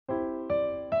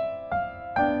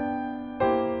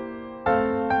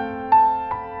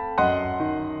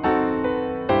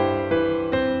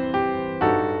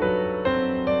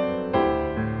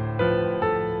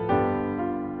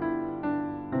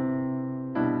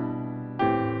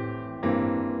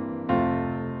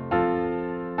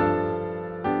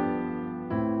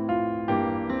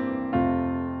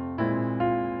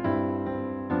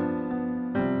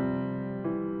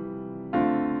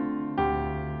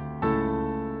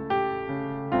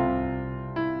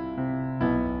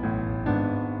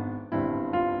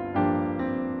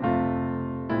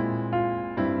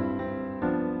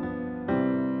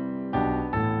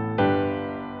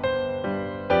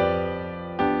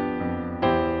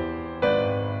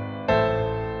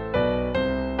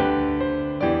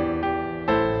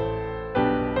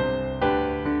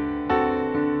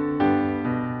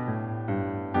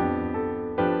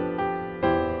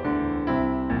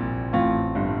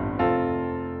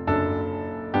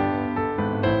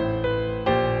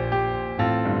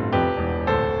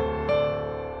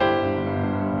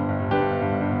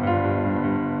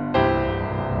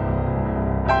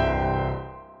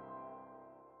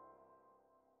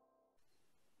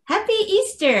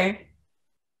Easter!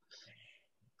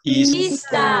 イース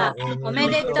ターおめ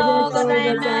でとうござ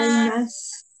いま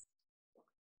す。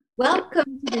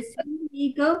Welcome to the San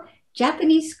Diego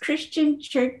Japanese Christian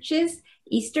Church's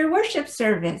Easter Worship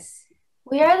Service.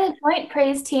 We are the joint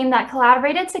praise team that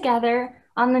collaborated together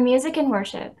on the music and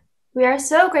worship. We are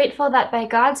so grateful that by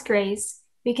God's grace,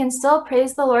 we can still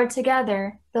praise the Lord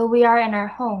together, though we are in our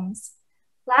homes.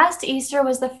 Last Easter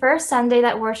was the first Sunday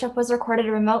that worship was recorded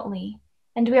remotely,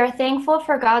 and we are thankful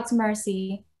for God's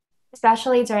mercy,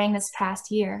 especially during this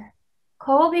past year.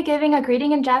 Ko will be giving a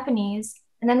greeting in Japanese,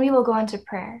 and then we will go into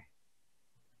prayer.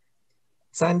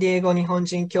 サンディエゴ日本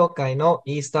人協会の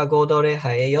イースター合同礼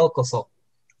拝へようこそ。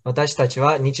私たち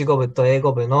は日語部と英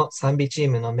語部の賛美チー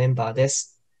ムのメンバーで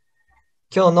す。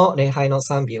今日の礼拝の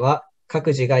賛美は各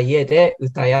自が家で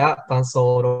歌や伴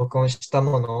奏を録音した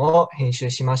ものを編集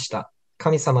しました。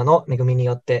神様の恵みに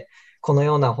よってこの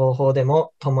ような方法で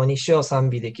も共に主を賛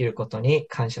美できることに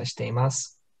感謝していま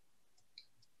す。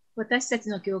私たち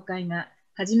の教会が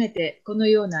初めてこの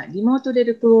ようなリモートで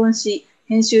録音し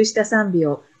編集した賛美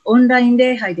をオンライン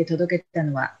礼拝で届けた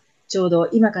のはちょうど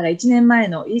今から1年前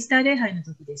のイースター礼拝の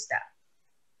時でした。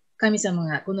神様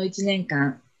がこの1年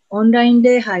間オンライン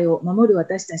礼拝を守る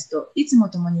私たちといつも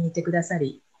共にいてくださ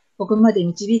り、ここまで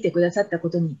導いてくださったこ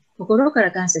とに心か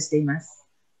ら感謝しています。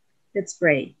Let's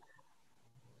pray.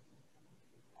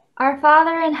 Our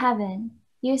Father in heaven,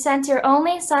 you sent your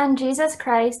only Son, Jesus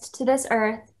Christ, to this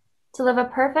earth to live a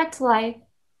perfect life,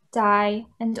 die,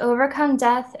 and overcome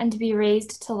death and be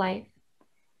raised to life.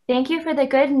 Thank you for the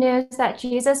good news that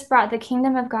Jesus brought the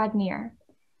kingdom of God near.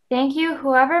 Thank you,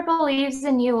 whoever believes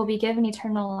in you will be given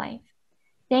eternal life.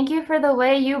 Thank you for the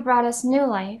way you brought us new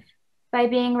life, by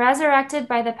being resurrected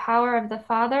by the power of the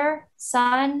Father,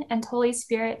 Son, and Holy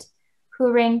Spirit,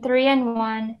 who reign three in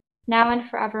one, now and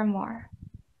forevermore.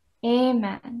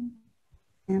 Amen.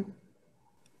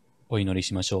 お祈り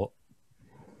しましょう。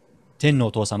天の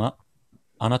お父様、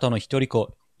あなたの一人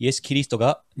子、イエス・キリスト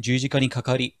が十字架にか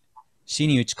かり、死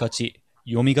に打ち勝ち、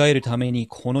よみがえるために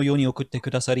この世に送って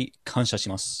くださり、感謝し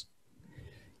ます。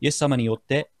イエス様によっ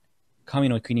て、神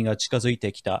の国が近づい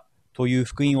てきたという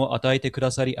福音を与えてく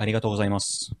ださりありがとうございま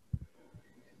す。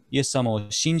イエス様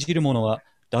を信じる者は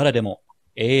誰でも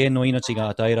永遠の命が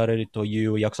与えられるとい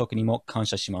う約束にも感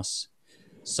謝します。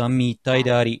三位一体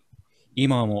であり、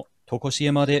今も常し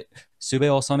えまで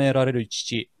全を治められる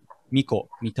父、御子、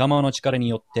御霊の力に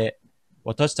よって、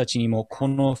私たちにもこ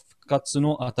の復活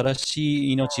の新し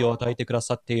い命を与えてくだ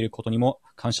さっていることにも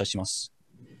感謝します。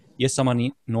イエス様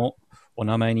のお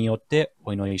名前によって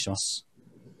お祈りします。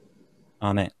ア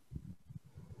ーメン。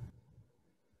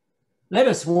Let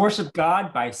us worship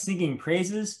God by singing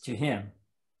praises to Him.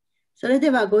 それで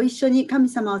はご一緒に神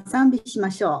様を賛美しま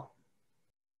しょう。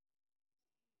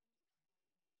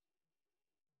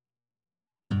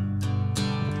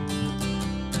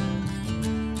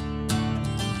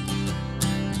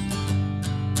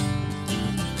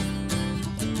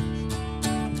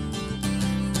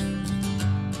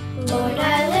Lord,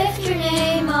 I lift your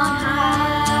name on high.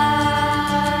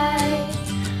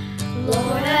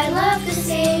 Lord, I love to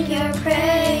sing your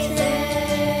praises.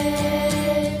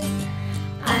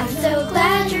 I'm so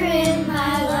glad you're in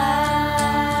my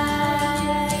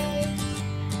life.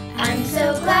 I'm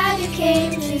so glad you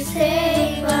came to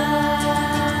save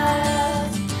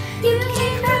us. You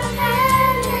came from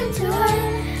heaven to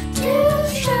earth to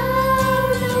show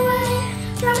the way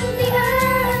from the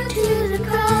earth to the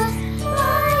cross.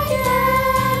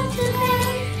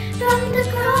 From the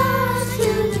cross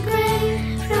to the grave,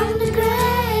 from the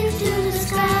grave to the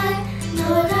sky,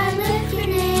 Lord, I lift your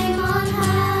name on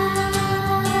high.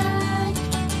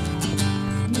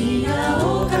 皆を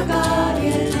掲げ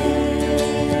て、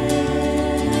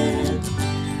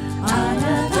あな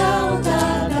たをた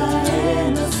たえ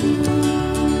ます。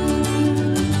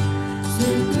救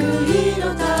いの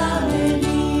ために、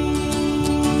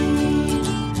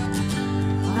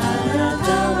あなた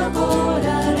は来ら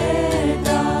れ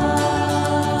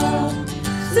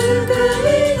救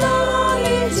いの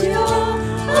道を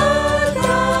あなた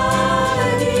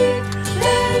に天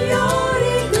より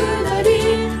下り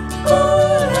来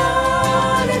ら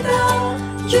れた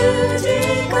十字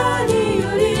架によ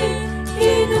り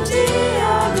命あ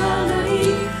がない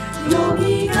よみ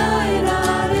がえら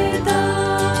れた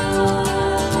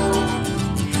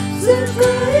救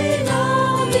いの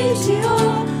道を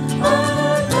あ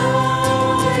なた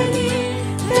に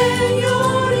天よ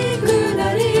り下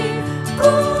り来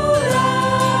ら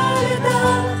れた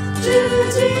十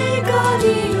字架に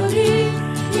より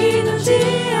命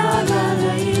あがな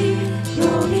いよ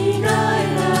みがえ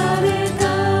られた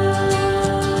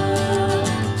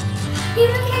You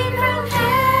came from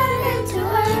heaven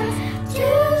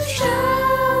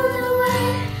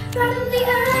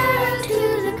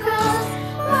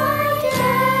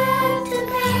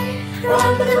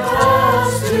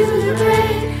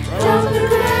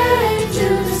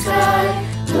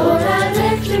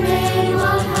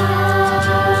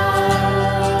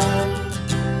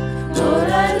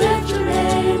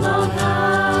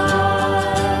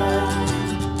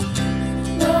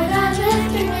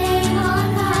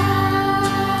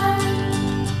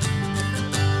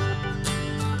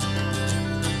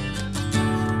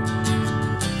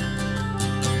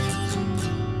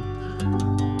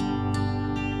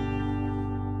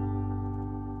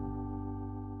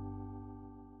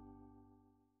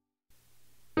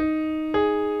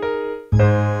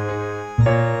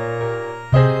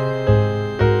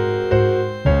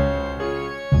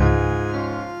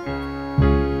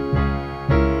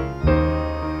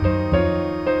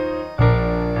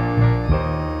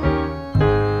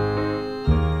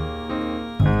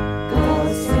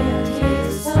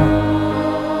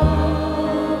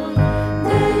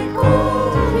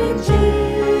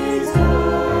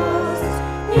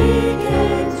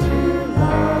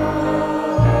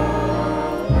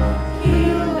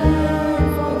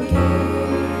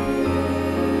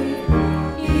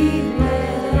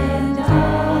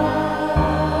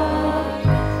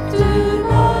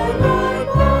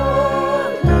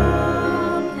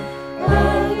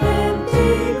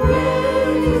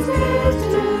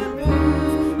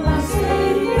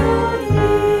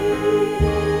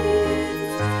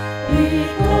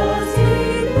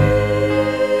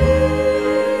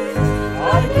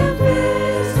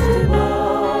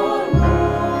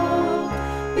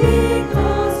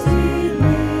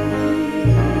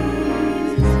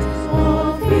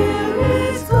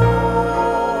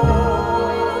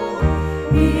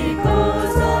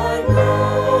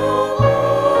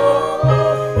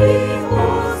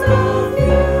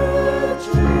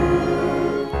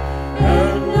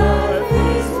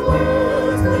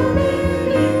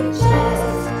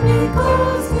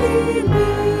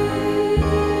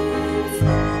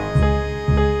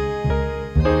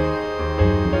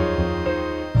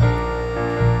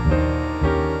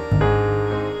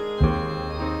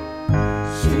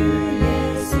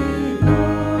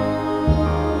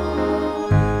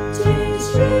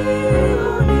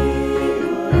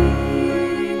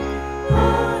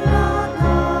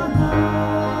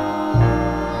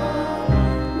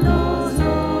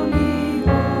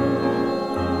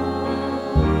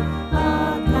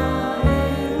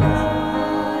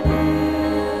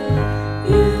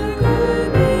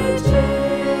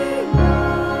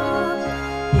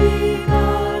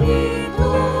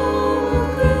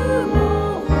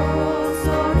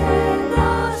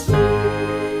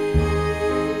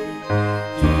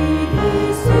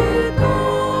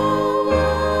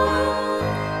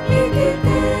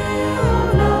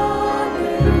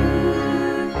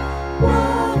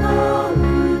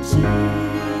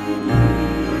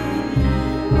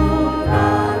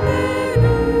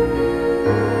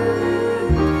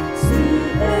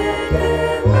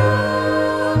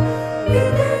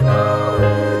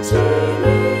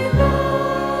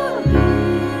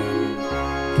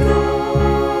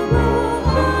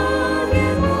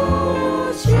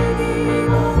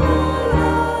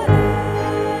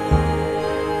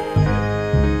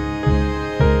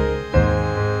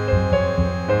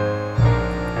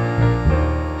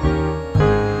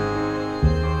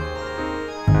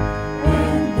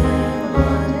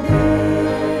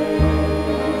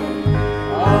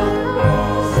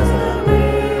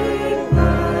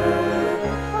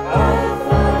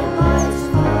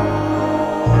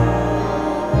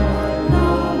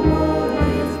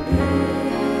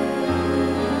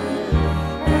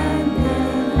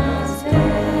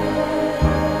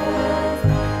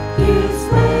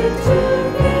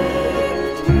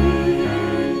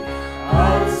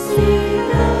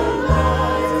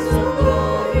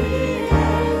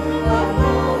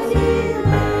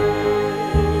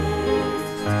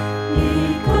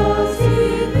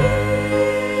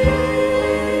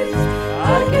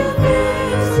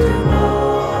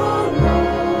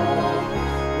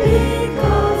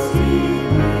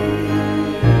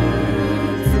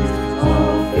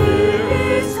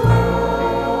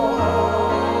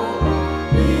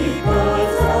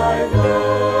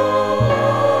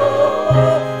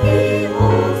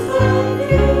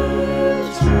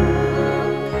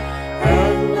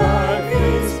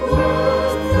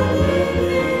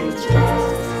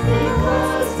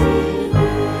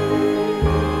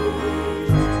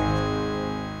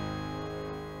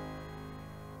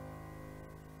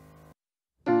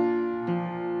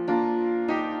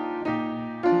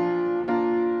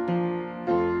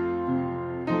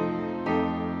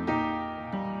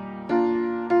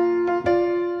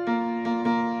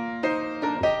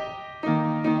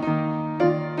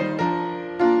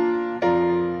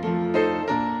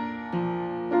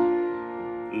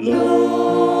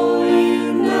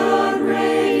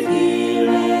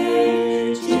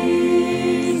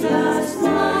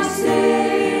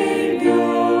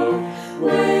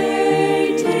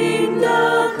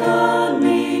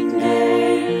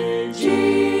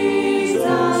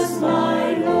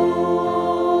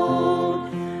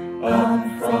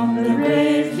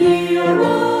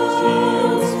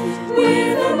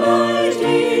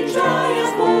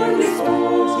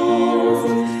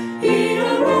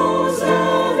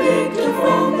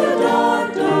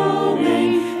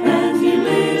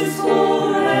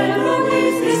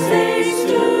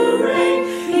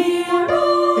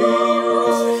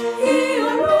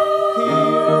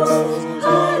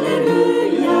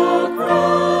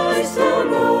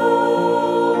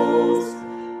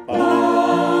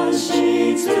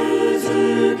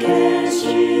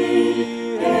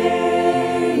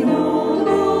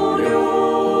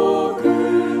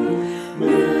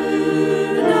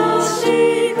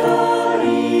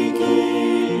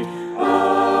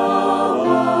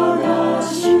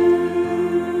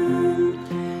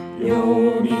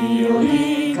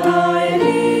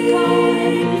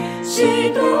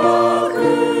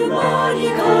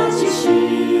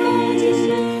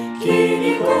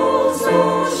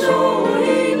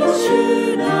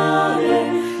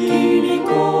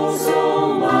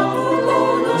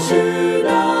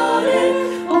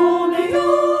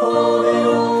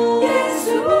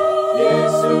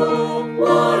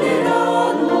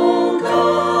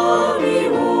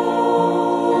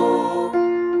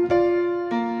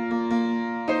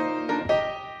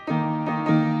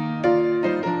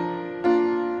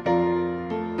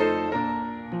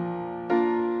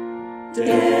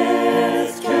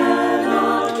death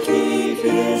cannot keep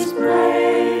his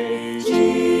prey.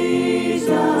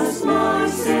 Jesus, my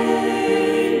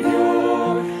Savior,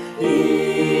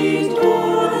 he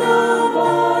tore the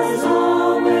bars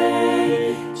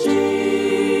away.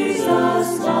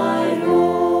 Jesus, my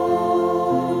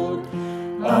Lord,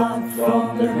 up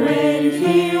from the grave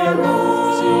he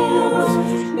arose,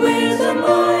 with a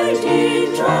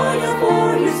mighty triumph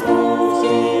for his foes.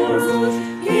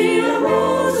 He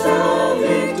arose a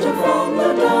victor from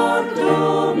the dark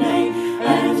domain,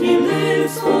 and he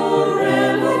lives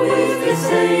forever with his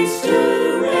saints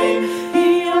to reign.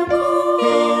 He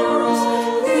arose,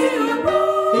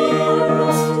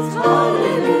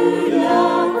 hallelujah,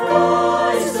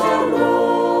 Christ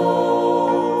arose.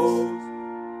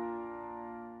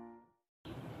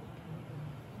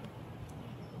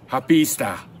 ハッピーイースタ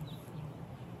ー。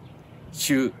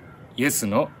主イエス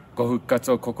のご復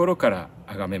活を心から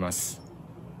崇めます。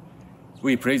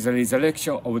We praise the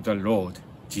resurrection of the Lord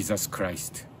Jesus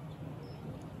Christ.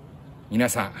 皆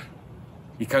さ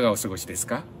ん、いかがお過ごしです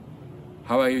か？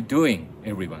 How are you doing,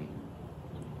 everyone?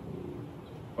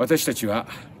 私たちは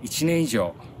1年以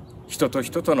上、人と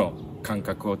人との間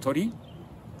隔を取り、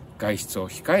外出を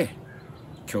控え、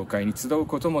教会に集う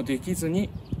こともできずに、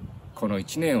この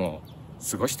1年を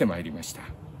過ごしてまいりました。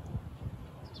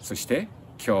そして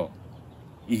今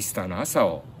日、イースターの朝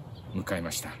を迎え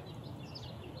ました。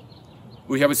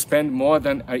We have spent more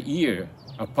than a year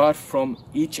apart from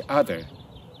each other,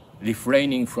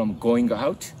 refraining from going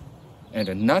out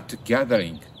and not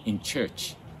gathering in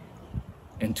church.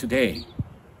 And today,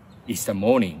 Easter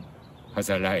morning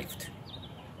has arrived.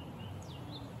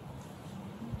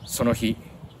 その日、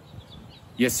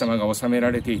イエス様が収め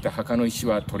られていた墓の石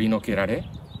は取り除けられ、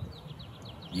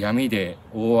闇で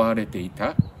覆われてい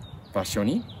た場所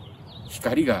に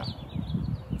光が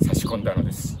差し込んだの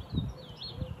です。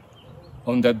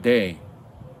On that day,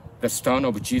 the stone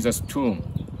of Jesus' tomb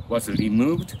was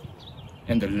removed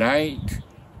and the light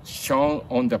shone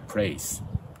on the place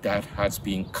that has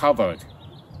been covered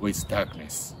with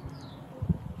darkness.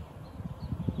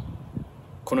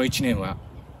 この1年は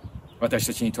私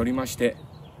たちにとりまして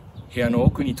部屋の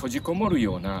奥に閉じこもる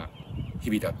ような日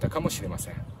々だったかもしれま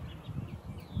せん。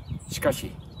しか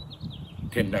し、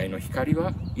天来の光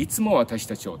はいつも私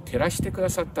たちを照らしてくだ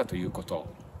さったというこ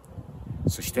と、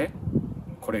そして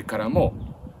これからも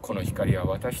この光は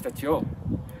私たちを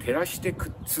照らして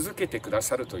続けてくだ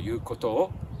さるということ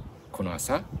をこの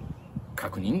朝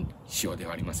確認しようで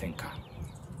はありませんか。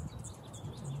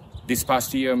This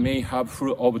past year may have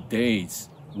full of days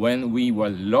when we were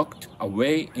locked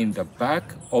away in the back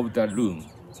of the room.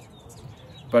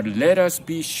 But let us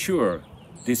be sure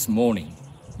this morning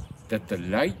that the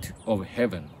light of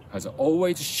heaven has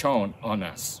always shone on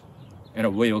us and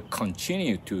will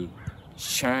continue to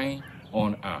shine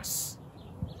on us.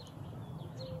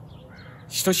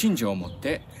 使徒信条をもっ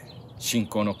て信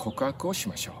仰の告白をし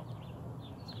ましょ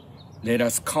う。Let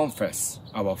us confess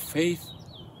our faith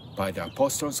by the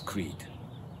Apostles' Creed.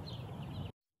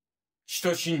 使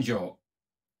徒信条。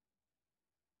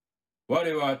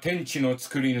我は天地の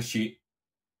作り主、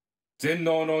全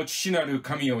能の父なる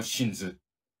神を信ず。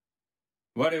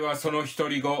我はその一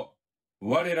人子、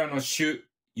我らの主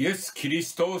イエス・キリ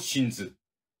ストを信ず。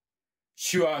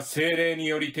主は聖霊に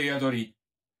よりて宿り、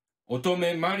乙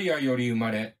女マリアより生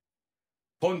まれ、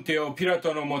ポンテオ・ピラ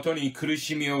トのもとに苦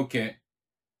しみを受け、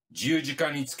十字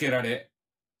架につけられ、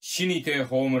死にて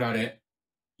葬られ、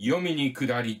黄泉に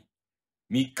下り、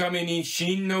三日目に死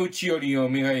人のうちよりよ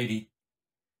みがえり、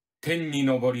天に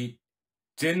昇り、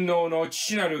全能の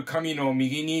父なる神の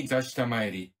右に座したま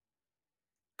えり、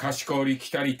賢り来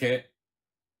たりて、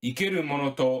生ける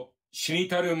者と死に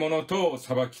たる者とを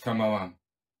裁きたまわん。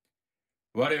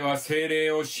我は聖霊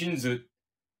を信ず、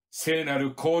聖な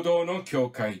る行動の教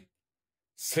会、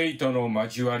聖との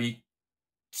交わり、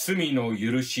罪の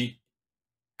許し、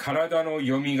体の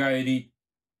よみがえり、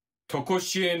とこ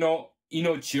しえの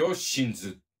命を信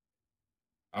ず。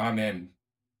アーメン。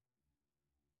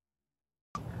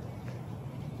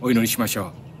お祈りしまし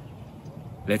ょ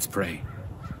う。Let's pray。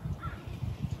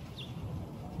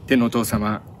天のお父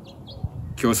様、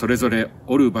今日それぞれ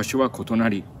おる場所は異な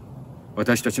り、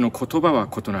私たちの言葉は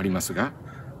異なりますが、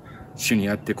主に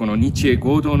あってこの日英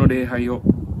合同の礼拝を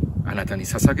あなたに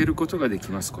捧げることがで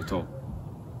きますことを、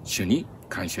主に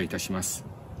感謝いたします。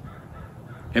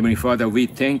Heavenly Father, we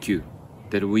thank you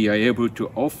that we are able to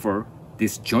offer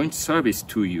this joint service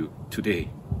to you today,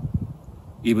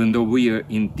 even though we are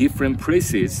in different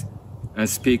places and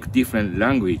speak different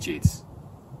languages.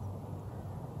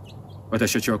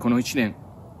 私たちはこの1年、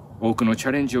多くのチ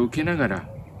ャレンジを受けながら、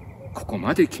ここ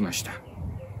まで来ました。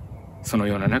その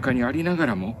ような中にありなが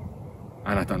らも、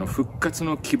あなたの復活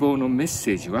の希望のメッ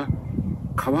セージは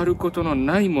変わることの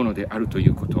ないものであるとい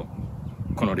うこと、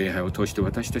この礼拝を通して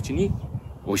私たちに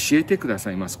教えてくだ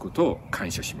さいますことを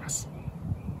感謝します。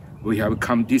We have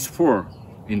come this far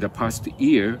in the past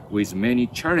year with many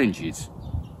challenges.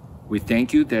 We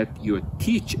thank you that you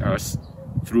teach us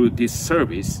through this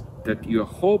service that your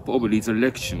hope of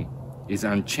resurrection is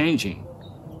unchanging,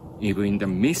 even in the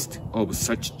midst of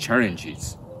such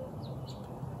challenges.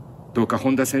 どうか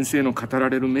本田先生の語ら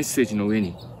れるメッセージの上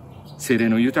に聖霊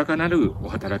の豊かなるお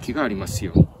働きがあります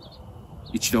ように、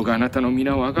一度があなたの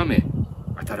皆をあがめ、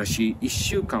新しい一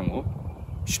週間を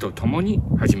主と共に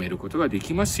始めることがで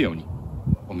きますように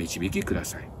お導きくだ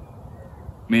さい。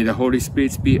May the Holy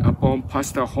Spirit be upon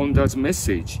Pastor Honda's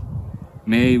message.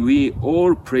 May we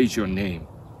all praise your name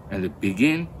and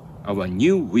begin our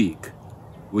new week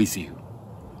with you.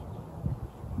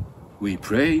 We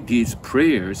pray these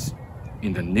prayers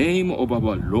in the name of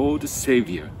our Lord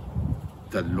Savior,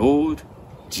 the Lord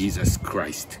Jesus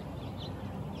Christ.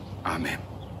 Amen.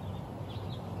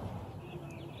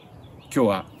 今日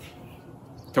は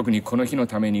特にこの日の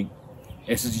ために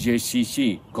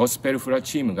SJCC ゴスペルフラ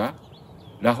チームが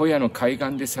ラホヤの海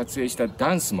岸で撮影した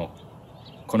ダンスも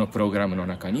このプログラムの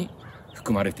中に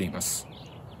含まれています。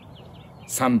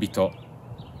賛美と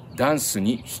ダンス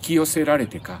に引き寄せられ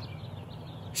てか、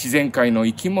自然界の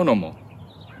生き物も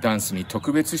ダンスに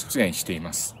特別出演してい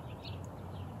ます。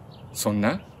そん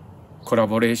なコラ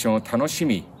ボレーションを楽し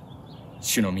み、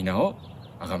主の皆を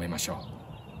あがめましょう。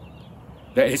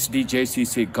The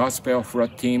SDJCC Gospel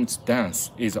Frat Team's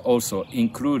dance is also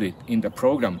included in the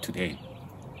program today.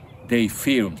 They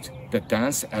filmed the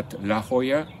dance at La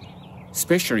Jolla,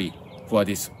 especially for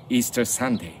this Easter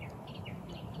Sunday.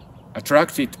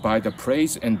 Attracted by the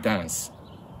praise and dance,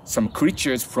 some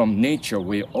creatures from nature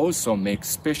will also make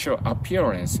special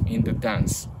appearance in the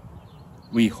dance.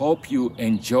 We hope you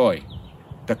enjoy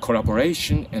the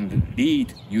collaboration and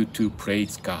lead you to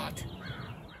praise God.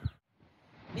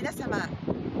 皆様、イ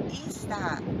ースタ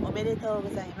ーおめでとうご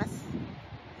ざいます。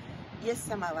イエス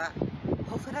様は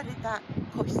ほふられた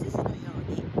子羊のよ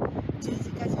うに十字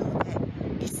架上で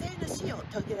犠牲の死を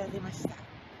遂げられました。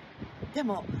で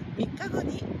も3日後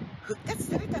に復活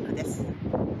されたのです。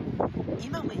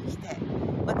今も生きて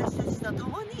私たちと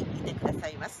共にいてくださ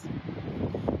います。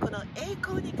この栄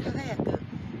光に輝く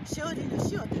勝利の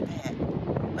死をたたえ、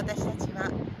私たちは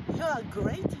Your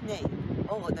Great Name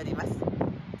を踊ります。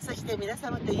そして皆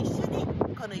様と一緒に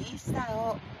このイースター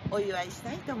をお祝いし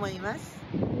たいと思います。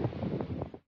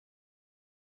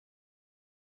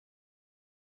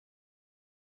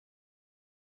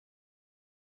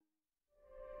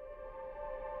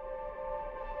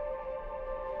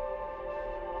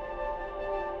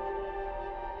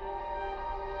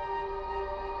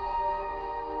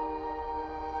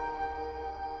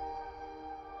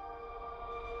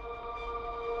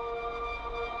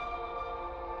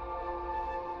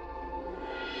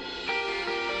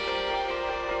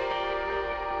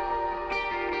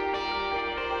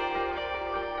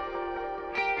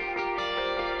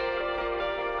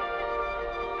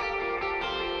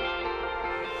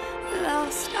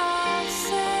Lost are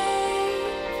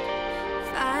saved,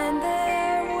 find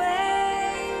their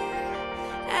way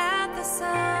at the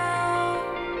sound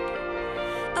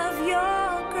of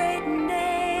your great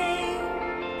name.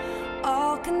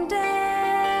 All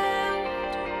condemned,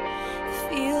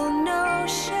 feel no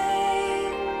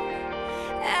shame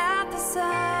at the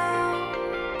sound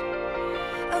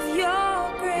of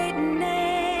your great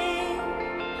name.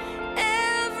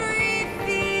 Every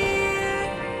fear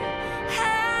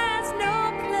has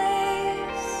no place.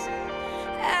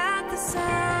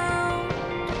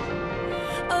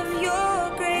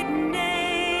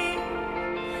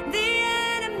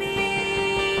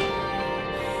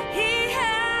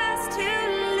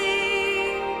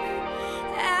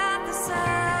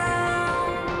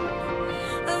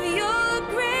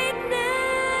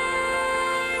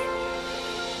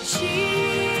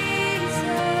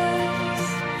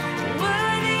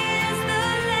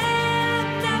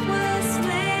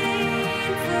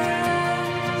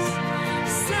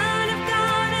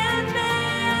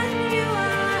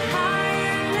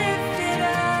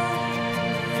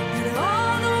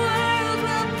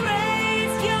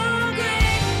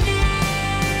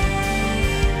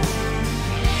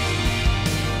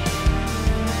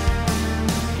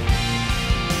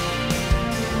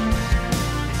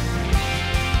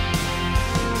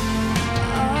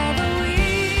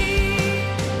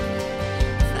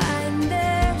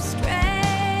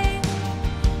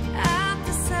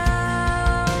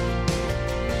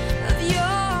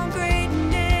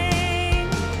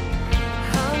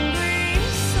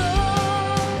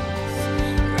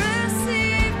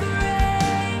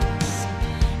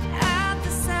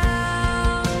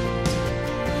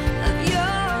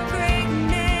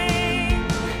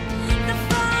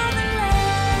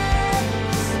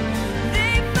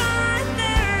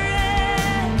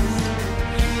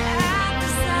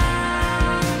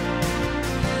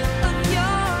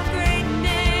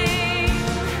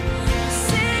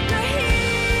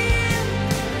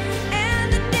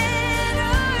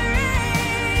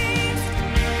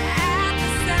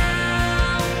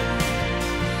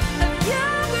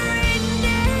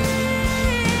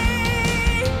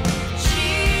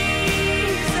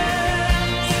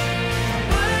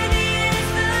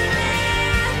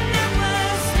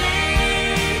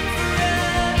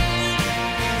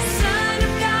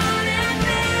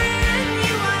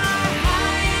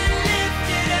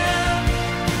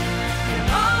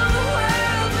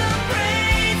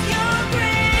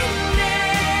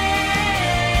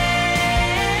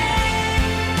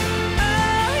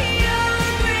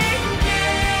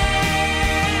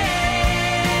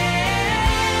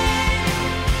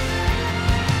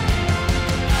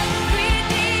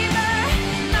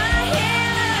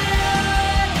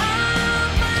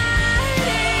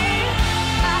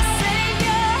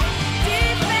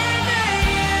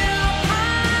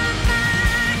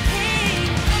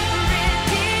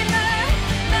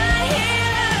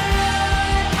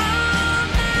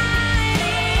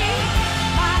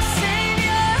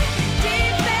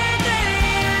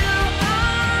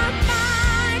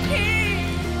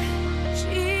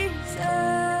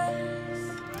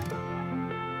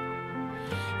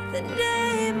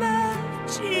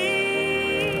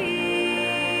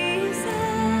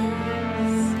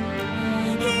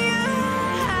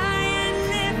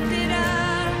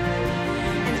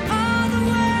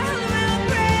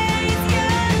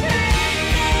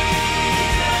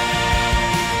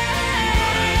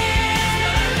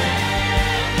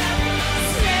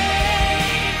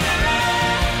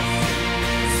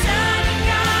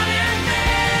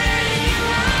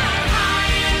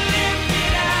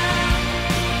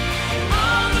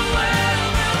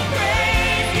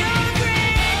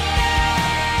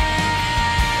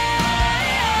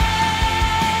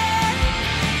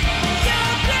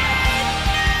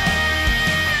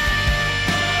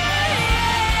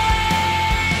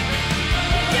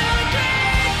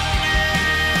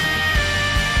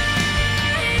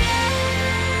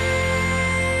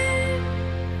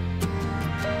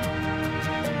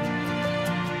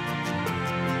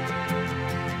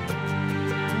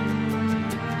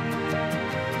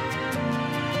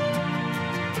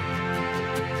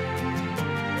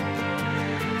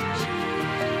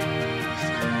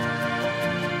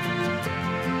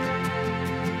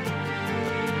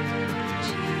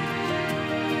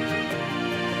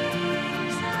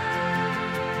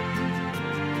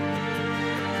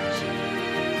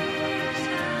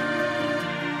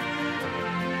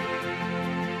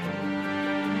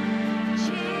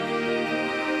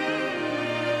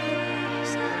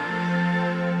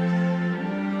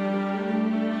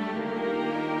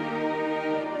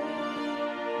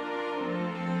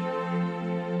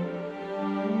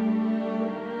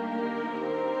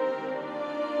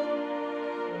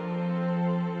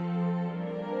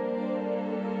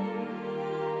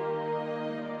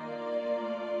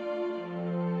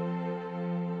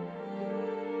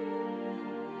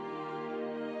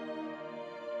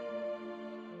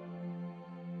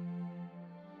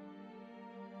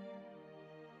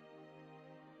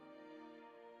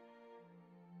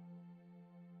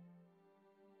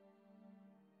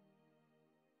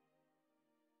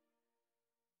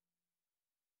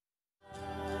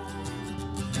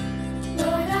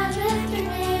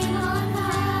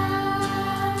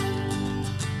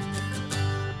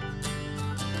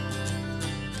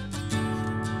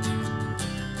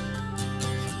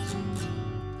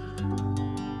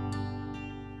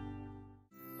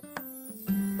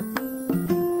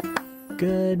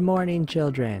 Good morning,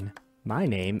 children. My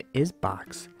name is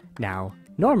Box. Now,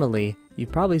 normally, you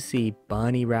probably see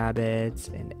bunny rabbits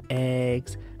and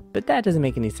eggs, but that doesn't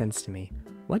make any sense to me.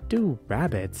 What do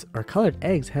rabbits or colored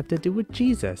eggs have to do with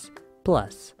Jesus?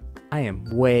 Plus, I am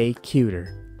way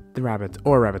cuter than rabbits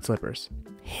or rabbit slippers.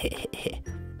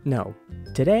 No,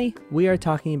 today we are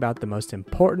talking about the most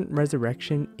important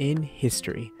resurrection in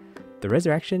history, the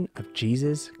resurrection of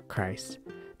Jesus Christ,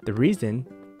 the reason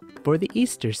for the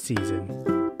Easter season.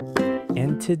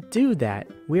 And to do that,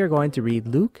 we are going to read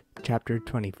Luke chapter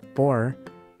 24,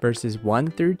 verses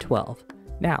 1 through 12.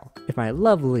 Now, if my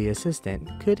lovely assistant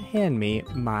could hand me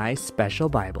my special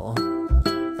Bible.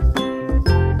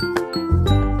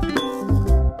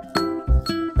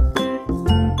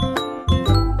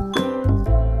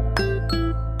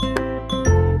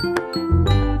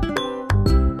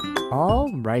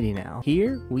 Alrighty now,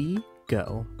 here we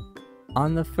go.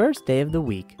 On the first day of the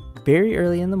week, very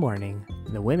early in the morning,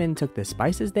 the women took the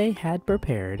spices they had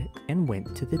prepared and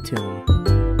went to the tomb.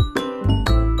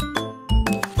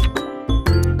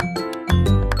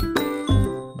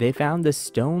 They found the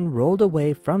stone rolled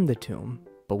away from the tomb,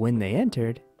 but when they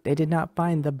entered, they did not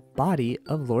find the body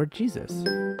of Lord Jesus.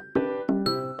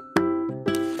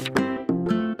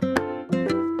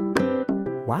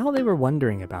 While they were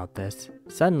wondering about this,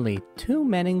 suddenly 2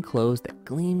 men in clothes that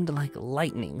gleamed like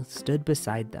lightning stood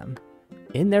beside them.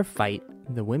 In their fight,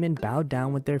 the women bowed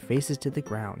down with their faces to the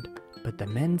ground, but the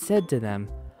men said to them,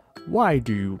 "Why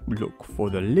do you look for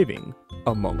the living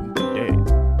among the dead?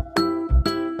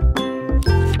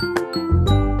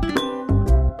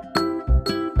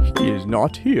 He is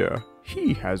not here,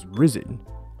 he has risen.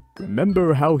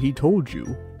 Remember how he told you,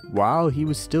 while he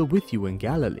was still with you in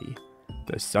Galilee,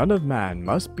 the Son of Man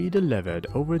must be delivered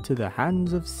over to the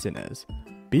hands of sinners,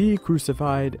 be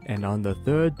crucified, and on the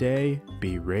 3rd day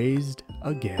be raised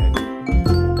again."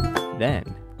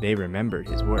 Then they remembered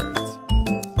his words.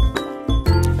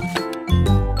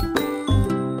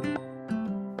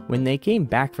 When they came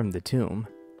back from the tomb,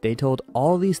 they told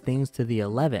all these things to the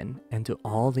 11 and to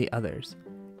all the others.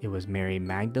 It was Mary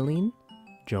Magdalene,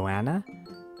 Joanna,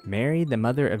 Mary the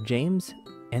mother of James,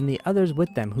 and the others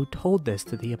with them who told this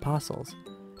to the apostles.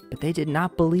 But they did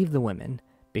not believe the women,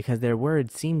 because their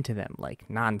words seemed to them like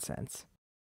nonsense.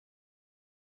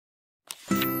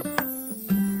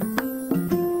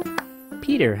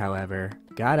 Peter, however,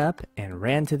 got up and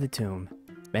ran to the tomb.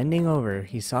 Bending over,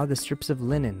 he saw the strips of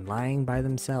linen lying by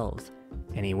themselves,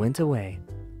 and he went away,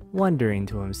 wondering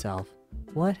to himself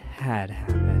what had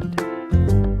happened.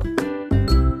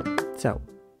 So,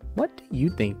 what do you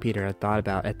think Peter had thought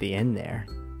about at the end there?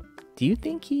 Do you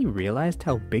think he realized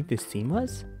how big this scene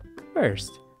was?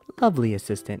 First, lovely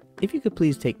assistant, if you could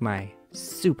please take my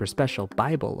super special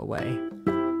Bible away.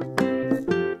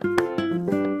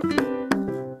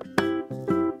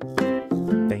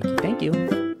 Thank you.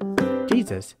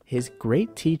 Jesus, his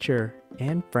great teacher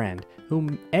and friend,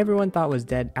 whom everyone thought was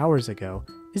dead hours ago,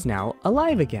 is now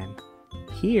alive again.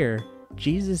 Here,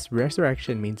 Jesus'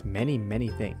 resurrection means many, many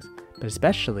things, but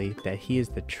especially that he is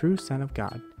the true Son of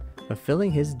God,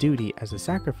 fulfilling his duty as a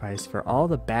sacrifice for all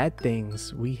the bad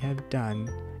things we have done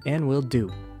and will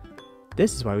do.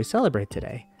 This is why we celebrate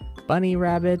today. Bunny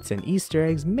rabbits and Easter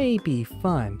eggs may be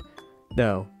fun,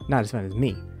 though not as fun as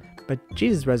me, but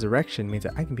Jesus' resurrection means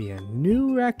that I can be a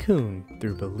new raccoon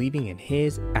through believing in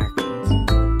his actions.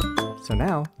 So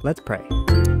now, let's pray.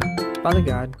 Father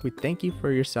God, we thank you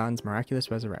for your Son's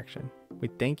miraculous resurrection. We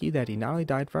thank you that he not only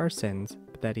died for our sins,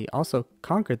 but that he also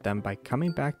conquered them by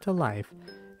coming back to life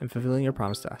and fulfilling your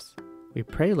promise to us. We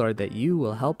pray, Lord, that you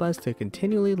will help us to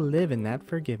continually live in that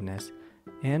forgiveness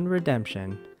and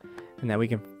redemption, and that we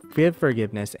can give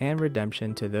forgiveness and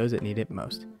redemption to those that need it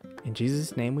most. In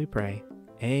Jesus' name we pray.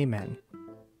 Amen.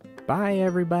 Bye,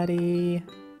 everybody.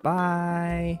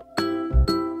 Bye.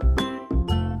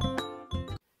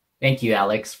 Thank you,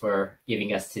 Alex, for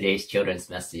giving us today's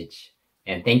children's message.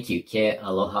 And thank you, Ke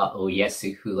Aloha O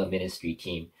Yesu Hula Ministry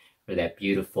team, for that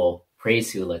beautiful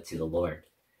praise hula to the Lord.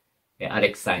 アレ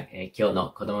ックさん、今日の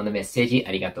子供のメッセージ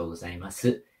ありがとうございま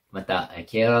す。また、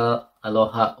ケアロ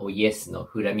ハオイエスの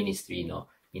フラミニストリーの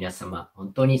皆様、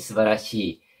本当に素晴ら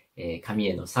しい、神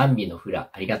への賛美のフラ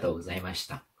ありがとうございまし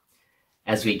た。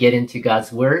As we get into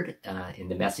God's Word, in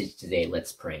the message today,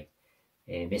 let's pray.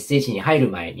 メッセージに入る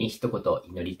前に一言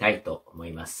祈りたいと思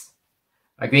います。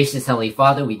Our gracious Heavenly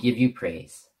Father, we give you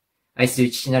praise. 愛す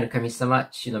る父なる神様、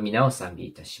主の皆を賛美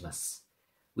いたします。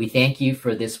We thank you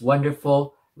for this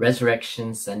wonderful Resurrection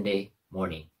Sunday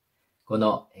morning. こ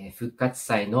の復活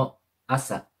祭の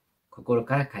朝、心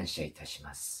から感謝いたし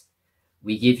ます。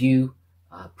We give you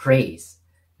praise.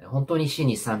 本当に主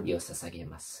に賛美を捧げ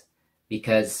ます。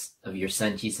because of your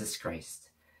Son Jesus Christ.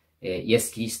 イエ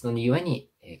ス・キリストのゆえに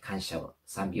感謝を、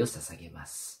賛美を捧げま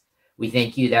す。We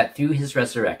thank you that through his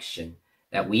resurrection,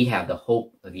 that we have the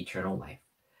hope of eternal life.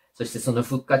 そしてその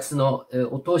復活の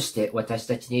を通して私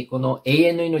たちにこの永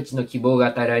遠の命の希望が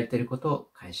与えられていることを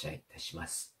感謝いたしま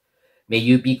す。May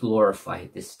you be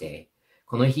glorified this day.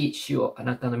 この日、主をあ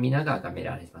なたの皆が崇め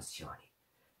られますよ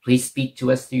うに。Please speak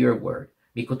to us through your word.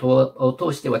 御言葉を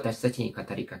通して私たちに語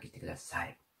りかけてくださ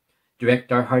い。Direct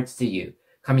our hearts to you.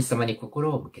 神様に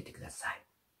心を向けてください。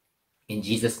In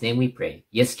Jesus' name we pray.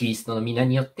 イエス・キリストの皆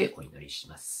によってお祈りし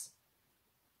ます。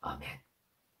アーメン。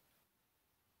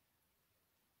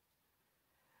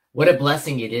What a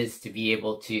blessing it is to be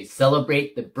able to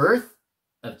celebrate the birth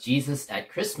of Jesus at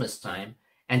Christmas time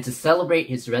and to celebrate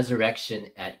his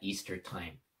resurrection at Easter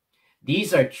time.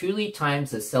 These are truly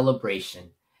times of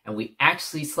celebration, and we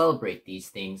actually celebrate these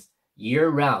things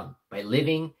year-round by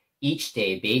living each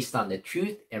day based on the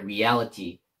truth and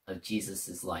reality of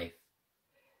Jesus' life.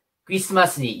 クリスマ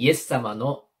スにイエス様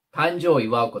の誕生を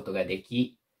祝うことがで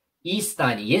き、イースタ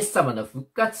ーにイエス様の復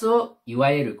活を祝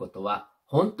えることは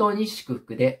本当に祝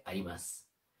福であります。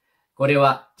これ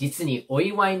は実にお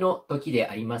祝いの時で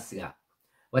ありますが、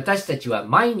私たちは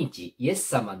毎日イエス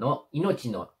様の命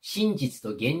の真実と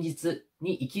現実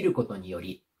に生きることによ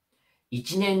り、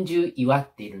一年中祝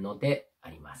っているのであ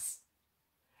ります。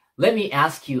Let me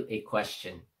ask you a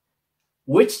question.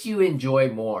 Which do you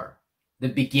enjoy more? The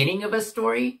beginning of a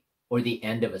story or the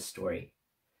end of a story?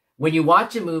 When you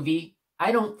watch a movie,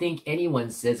 I don't think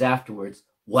anyone says afterwards,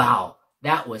 wow,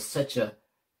 that was such a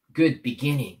good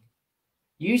beginning.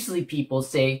 Usually people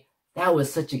say, that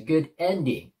was such a good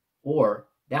ending, or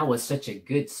that was such a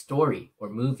good story or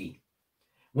movie.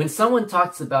 When someone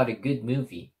talks about a good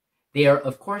movie, they are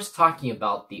of course talking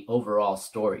about the overall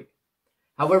story.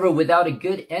 However, without a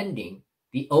good ending,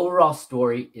 the overall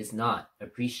story is not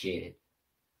appreciated.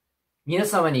 皆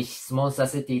様に質問さ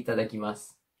せていただきま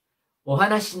す。お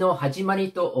話の始ま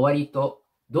りと終わりと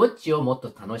どっちをもっ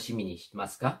と楽しみにしま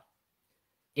すか？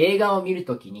映画を見る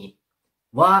ときに、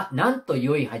わあ、なんと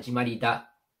良い始まり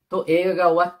だと映画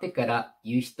が終わってから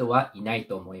言う人はいない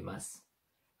と思います。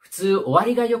普通終わ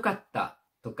りが良かった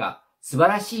とか素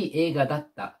晴らしい映画だっ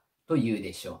たと言う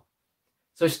でしょう。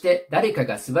そして誰か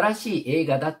が素晴らしい映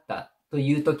画だったと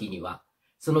いうときには、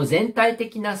その全体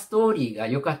的なストーリーが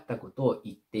良かったことを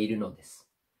言っているのです。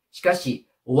しかし、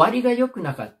終わりが良く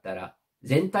なかったら、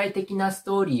全体的なス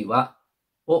トーリー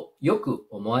をよく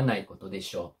思わないことで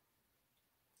しょ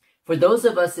う。For those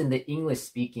of us in the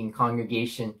English-speaking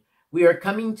congregation, we are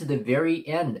coming to the very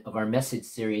end of our message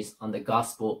series on the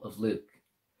Gospel of Luke.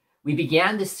 We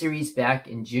began this series back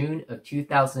in June of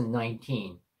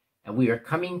 2019, and we are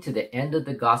coming to the end of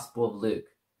the Gospel of Luke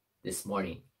this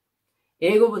morning.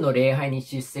 英語部の礼拝に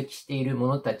出席している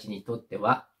者たちにとって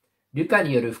は、ルカ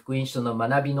による福音書の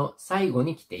学びの最後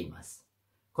に来ています。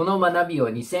この学びを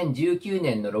2019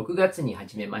年の6月に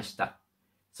始めました。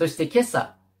そして今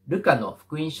朝、ルカの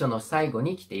福音書の最後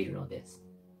に来ているのです。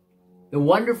The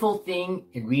wonderful thing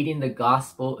in reading the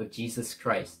gospel of Jesus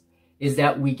Christ is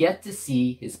that we get to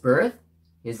see his birth,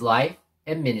 his life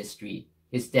and ministry,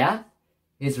 his death,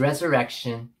 his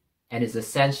resurrection, and his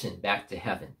ascension back to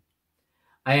heaven.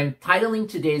 I am titling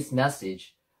today's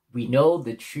message, We Know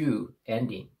the True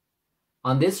Ending.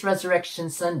 On this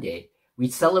Resurrection Sunday, we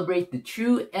celebrate the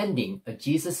true ending of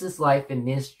Jesus' life and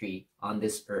ministry on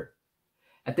this earth.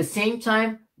 At the same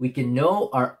time, we can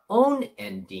know our own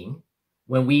ending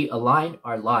when we align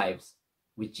our lives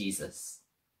with Jesus.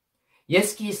 イエ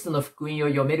ス・キリストの福音を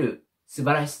読める素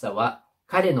晴らしさは、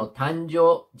彼の誕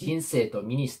生、人生と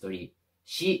ミニストリー、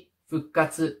死、復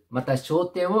活、また昇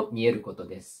天を見えること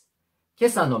です。今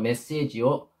朝のメッセージ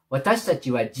を私た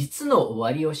ちは実の終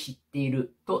わりを知ってい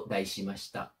ると題しまし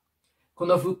た。こ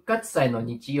の復活祭の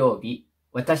日曜日、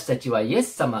私たちはイエ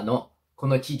ス様のこ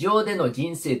の地上での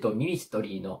人生とミニスト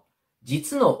リーの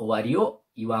実の終わりを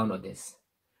祝うのです。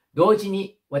同時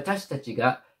に私たち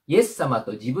がイエス様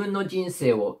と自分の人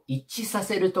生を一致さ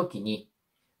せるときに、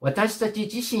私たち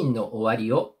自身の終わ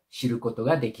りを知ること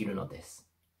ができるのです。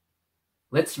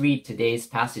Let's read today's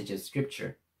passage of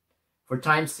scripture. For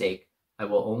time's sake, I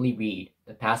will only read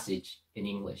the passage in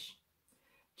English.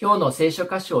 今日の聖書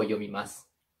箇所を読みます。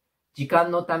時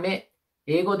間のため、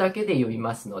英語だけで読み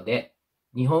ますので、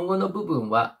日本語の部分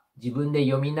は自分で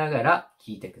読みながら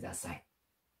聞いてください。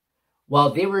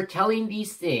While they were telling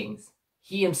these things,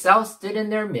 he himself stood in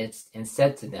their midst and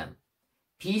said to them,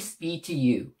 Peace be to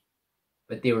you.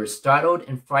 But they were startled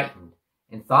and frightened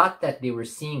and thought that they were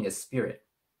seeing a spirit.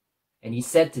 And he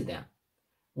said to them,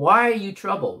 Why are you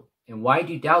troubled, and why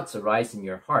do doubts arise in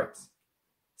your hearts?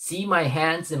 See my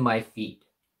hands and my feet,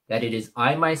 that it is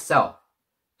I myself.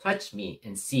 Touch me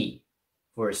and see,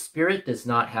 for a spirit does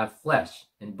not have flesh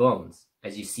and bones,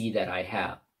 as you see that I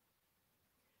have.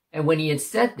 And when he had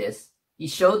said this, he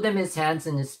showed them his hands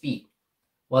and his feet.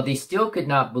 While they still could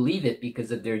not believe it because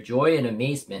of their joy and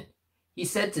amazement, he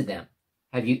said to them,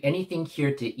 Have you anything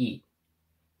here to eat?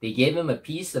 They gave him a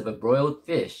piece of a broiled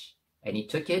fish, and he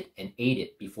took it and ate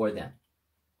it before them.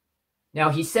 Now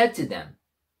he said to them,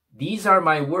 These are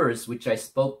my words which I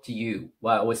spoke to you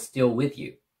while I was still with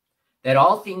you, that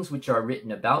all things which are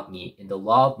written about me in the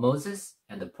law of Moses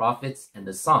and the prophets and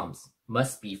the Psalms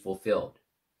must be fulfilled.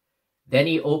 Then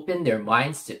he opened their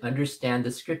minds to understand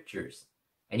the scriptures,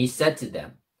 and he said to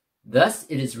them, Thus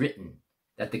it is written,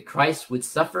 that the Christ would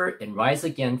suffer and rise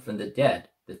again from the dead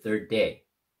the third day,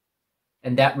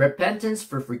 and that repentance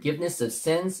for forgiveness of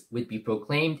sins would be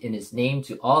proclaimed in his name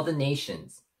to all the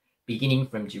nations, beginning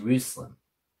from Jerusalem.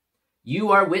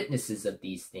 You are witnesses of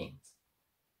these things.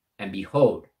 And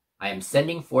behold, I am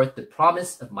sending forth the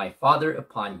promise of my Father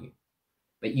upon you.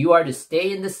 But you are to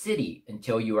stay in the city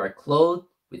until you are clothed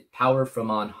with power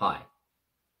from on high.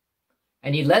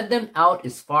 And he led them out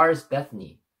as far as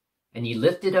Bethany, and he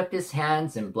lifted up his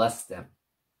hands and blessed them.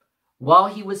 While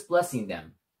he was blessing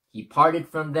them, he parted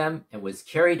from them and was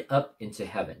carried up into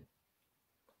heaven.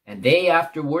 And they,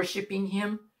 after worshiping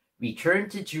him,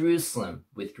 returned to Jerusalem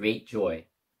with great joy,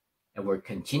 and were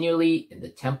continually in the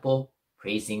temple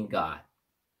praising God.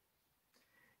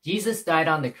 Jesus died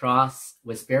on the cross,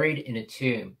 was buried in a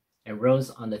tomb, and rose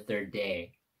on the third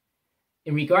day.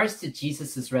 In regards to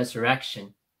Jesus'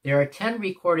 resurrection, there are 10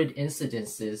 recorded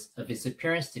incidences of his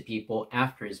appearance to people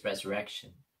after his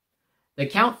resurrection. The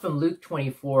account from Luke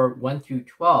 24, 1 through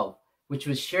 12, which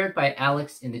was shared by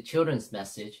Alex in the children's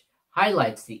message,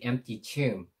 highlights the empty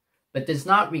tomb, but does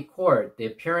not record the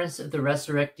appearance of the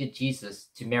resurrected Jesus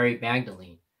to Mary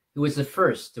Magdalene, who was the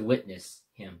first to witness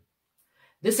him.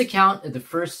 This account of the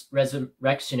first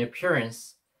resurrection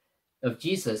appearance of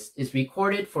Jesus is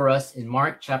recorded for us in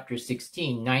Mark chapter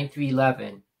 16, 9 through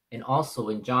 11, and also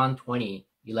in John 20,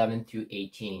 11 through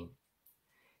 18.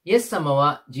 イエス様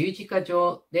は十字架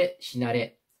上で死な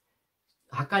れ、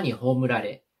墓に葬ら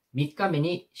れ、3日目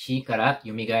に死から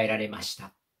よみがえられまし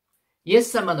た。イエ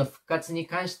ス様の復活に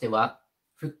関しては、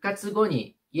復活後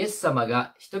にイエス様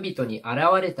が人々に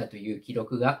現れたという記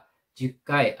録が10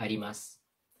回あります。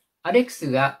アレックス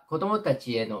が子供た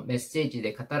ちへのメッセージ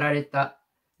で語られた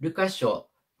ルカ書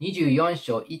24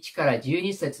章1から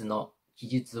12節の記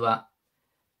述は、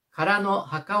空の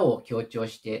墓を強調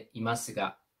しています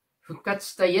が、復活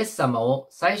したイエス様を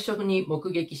最初に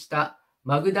目撃した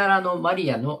マグダラのマ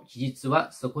リアの記述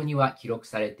はそこには記録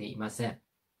されていません。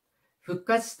復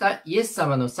活したイエス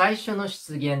様の最初の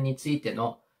出現について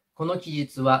のこの記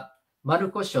述は、マ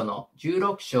ルコ書の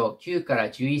16章9から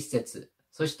11節、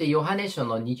そしてヨハネ書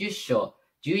の20章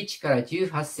11から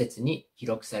18節に記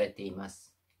録されていま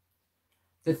す。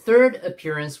The third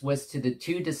appearance was to the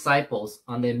two disciples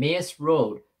on the Emmaus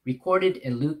Road, recorded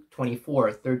in Luke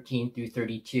 24, 13 through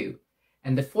 32,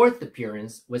 and the fourth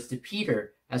appearance was to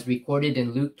Peter, as recorded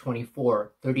in Luke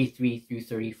 24, 33 through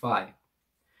 35.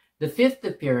 The fifth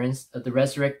appearance of the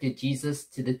resurrected Jesus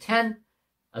to the 10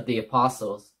 of the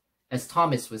apostles, as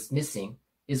Thomas was missing,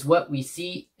 is what we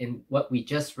see in what we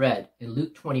just read in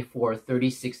Luke 24,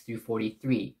 36 through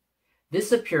 43.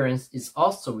 This appearance is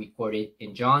also recorded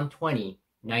in John 20,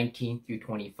 19 through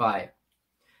 25.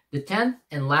 The 10th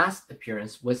and last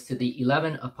appearance was to the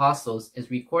 11 apostles,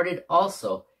 as recorded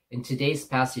also in today's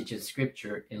passage of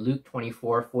scripture in Luke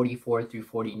 24, 44 through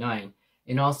 49,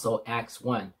 and also Acts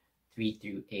 1, 3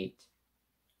 through 8.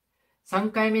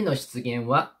 3回目の出現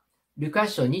は、ルカ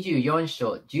書24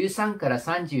章13から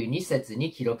32節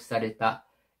に記録された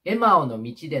エマオの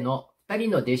道での2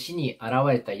人の弟子に現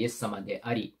れたイエス様で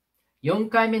あり、4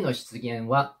回目の出現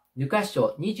は、ルカ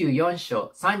書24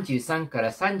章33か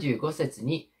ら35節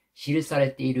に記され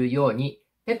ているように、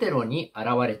ペテロに現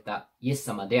れたイエス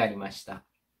様でありました。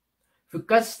復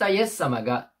活したイエス様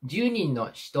が10人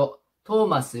の使徒トー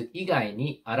マス以外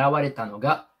に現れたの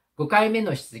が5回目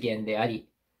の出現であり、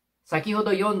先ほ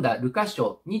ど読んだルカ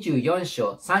書24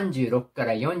章36か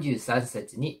ら43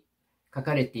節に書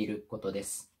かれていることで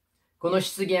す。この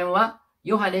出現は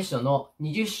ヨハネ書の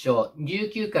20章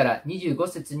19から25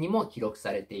節にも記録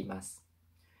されています。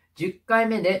10回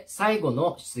目で最後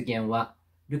の出現は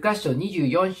ルカ書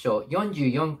24章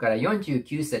44から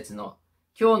49節の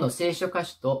今日の聖書箇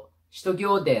所と使徒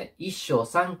行伝1章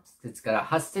3節から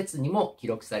8節にも記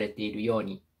録されているよう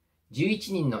に、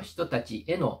11人の人たち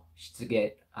への出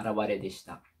現、現れでし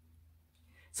た。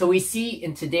So we see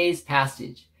in today's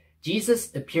passage,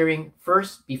 Jesus appearing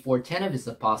first before 10 of his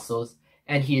apostles,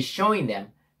 and he is showing them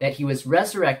that he was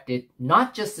resurrected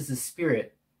not just as a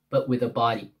spirit, but with a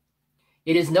body.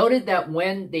 It is noted that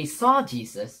when they saw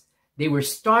Jesus, they were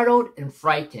startled and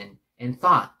frightened and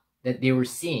thought that they were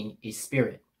seeing a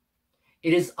spirit.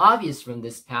 It is obvious from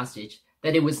this passage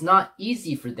that it was not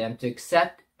easy for them to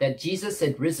accept that Jesus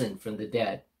had risen from the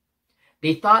dead.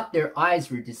 They thought their eyes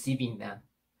were deceiving them.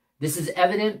 This is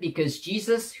evident because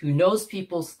Jesus, who knows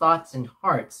people's thoughts and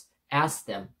hearts, asked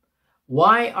them,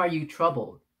 "Why are you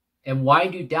troubled? And why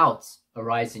do doubts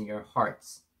arise in your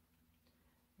hearts?"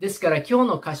 ですから今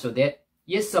日の箇所で、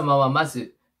イエス様はま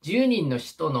ず10人の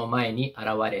使徒の前に現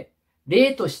れ、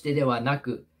霊としてではな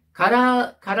く、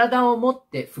体を持っ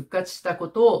て復活したこ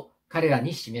とを彼ら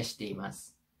に示していま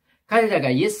す。彼らが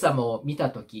イエス様を見た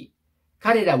とき、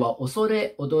彼らは恐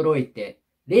れ驚いて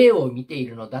霊を見てい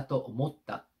るのだと思っ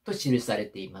たと記され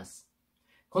ています。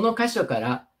この箇所か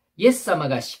らイエス様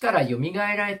が死から蘇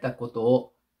られたこと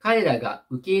を彼らが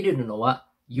受け入れるのは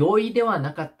容易では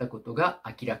なかったことが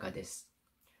明らかです。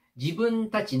自分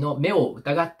たちの目を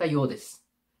疑ったようです。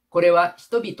これは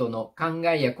人々の考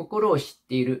えや心を知っ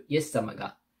ているイエス様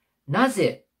がな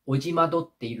ぜおじまど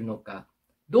っているのか、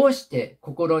どうして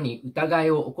心に疑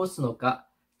いを起こすのか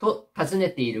と尋ね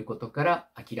ていることから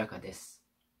明らかです。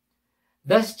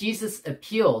Thus Jesus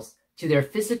appeals to their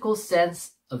physical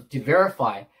sense to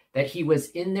verify that he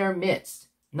was in their midst,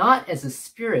 not as a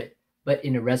spirit, but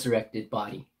in a resurrected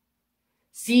body.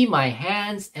 See my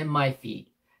hands and my feet,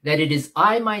 that it is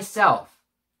I myself.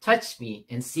 Touch me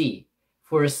and see,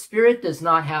 for a spirit does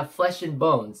not have flesh and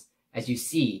bones, as you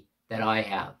see that I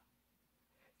have.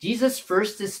 Jesus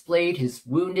first displayed his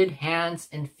wounded hands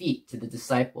and feet to the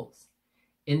disciples.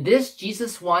 In this,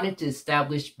 Jesus wanted to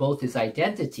establish both his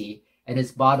identity and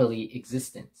his bodily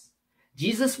existence.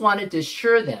 Jesus wanted to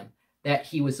assure them that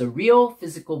he was a real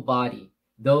physical body,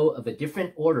 though of a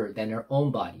different order than their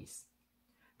own bodies.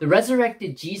 The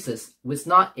resurrected Jesus was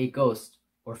not a ghost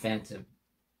or phantom.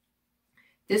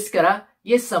 ですから、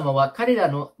イエス様は彼ら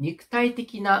の肉体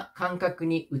的な感覚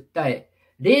に訴え、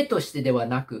霊としてでは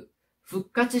なく、復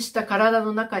活した体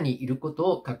の中にいるこ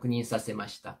とを確認させま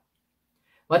した。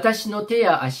私の手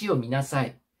や足を見なさ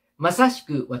い。まさし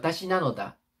く私なの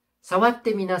だ。触っ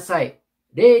てみなさい。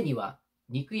霊には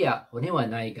肉や骨は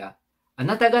ないが、あ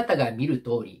なた方が見る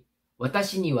通り、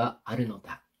私にはあるの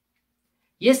だ。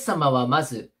イエス様はま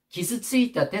ず、傷つ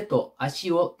いた手と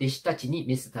足を弟子たちに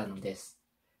見せたのです。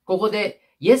ここで、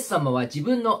イエス様は自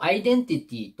分のアイデンティ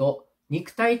ティと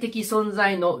肉体的存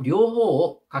在の両方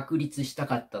を確立した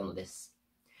かったのです。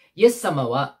イエス様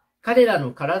は彼ら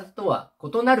の体とは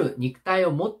異なる肉体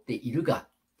を持っているが、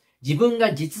自分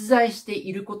が実在して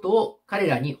いることを彼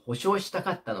らに保証した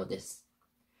かったのです。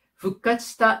復活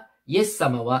したイエス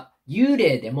様は幽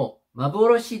霊でも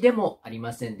幻でもあり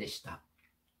ませんでした。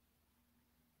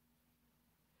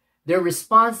Their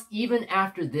response even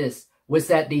after this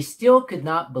was that they still could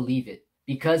not believe it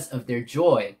because of their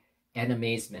joy and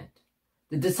amazement.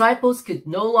 The disciples could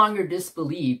no longer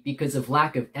disbelieve because of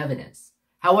lack of evidence.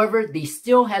 However, they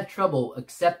still had trouble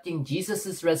accepting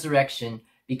Jesus' resurrection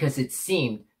because it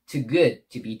seemed too good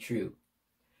to be true.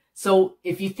 So,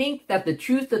 if you think that the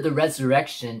truth of the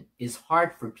resurrection is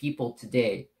hard for people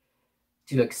today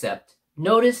to accept,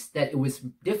 notice that it was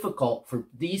difficult for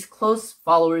these close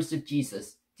followers of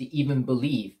Jesus to even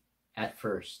believe at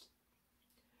first.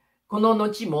 この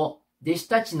後も弟子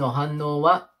たちの反応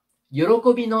は喜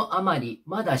びのあまり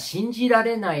まだ信じら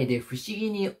れないで不思議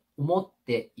に思っ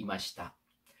ていました。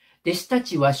弟子た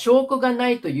ちは証拠がな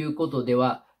いということで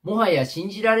は、もはや信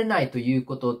じられないという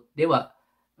ことでは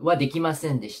できま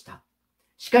せんでした。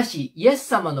しかし、イエス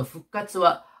様の復活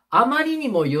はあまりに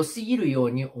も良すぎるよ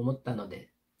うに思ったので、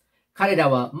彼ら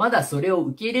はまだそれを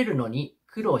受け入れるのに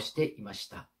苦労していまし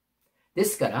た。で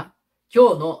すから、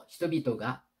今日の人々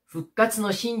が復活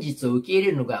の真実を受け入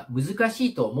れるのが難し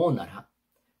いと思うなら、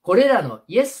これらの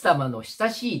イエス様の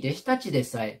親しい弟子たちで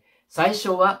さえ、最初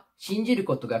は信じる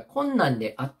ことが困難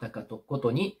であったこ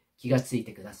とに気がつい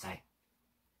てください。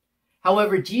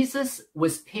However, Jesus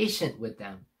was patient with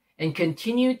them and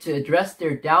continued to address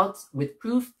their doubts with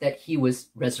proof that he was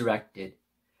resurrected.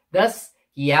 Thus,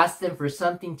 he asked them for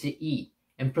something to eat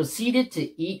and proceeded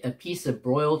to eat a piece of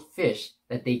broiled fish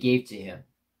that they gave to him.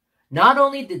 Not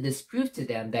only did this prove to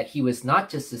them that he was not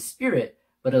just a spirit,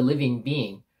 but a living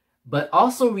being, but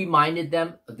also reminded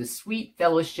them of the sweet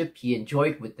fellowship he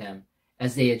enjoyed with them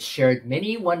as they had shared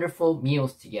many wonderful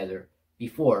meals together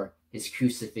before his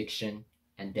crucifixion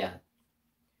and death.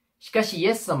 しかしイ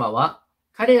エス様は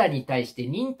彼らに対して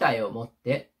忍耐を持っ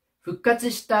て復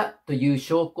活したという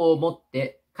証拠を持っ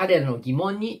て彼らの疑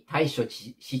問に対処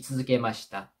し続けまし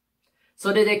た。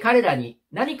それで彼らに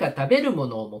何か食べるも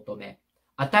のを求め、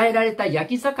与えられた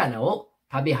焼き魚を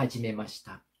食べ始めまし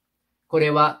た。こ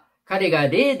れは彼が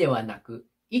霊ではなく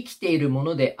生きているも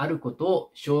のであること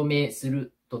を証明す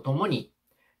るとともに、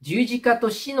十字架と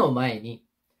死の前に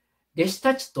弟子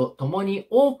たちと共に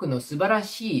多くの素晴ら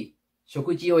しい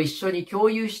食事を一緒に共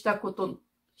有した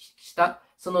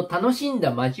その楽しん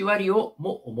だ交わりを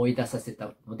も思い出させ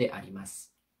たのでありま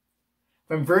す。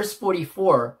From verse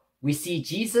 44, we see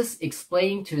Jesus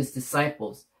explaining to his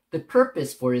disciples the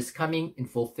purpose for his coming in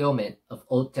fulfillment of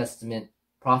Old Testament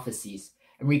prophecies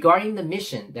and regarding the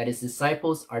mission that his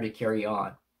disciples are to carry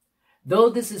on. Though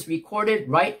this is recorded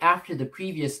right after the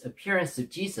previous appearance of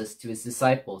Jesus to his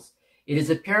disciples, it is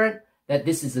apparent that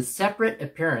this is a separate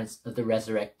appearance of the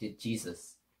resurrected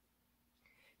Jesus.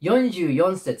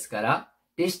 44節から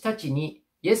弟子たちに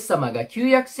イエス様が旧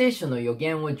約聖書の預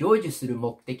言を成就する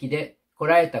目的で来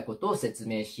られたことを説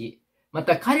明し、ま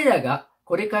た彼らが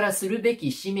これからするべ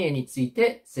き使命につい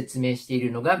て説明してい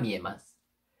るのが見えます。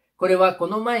これはこ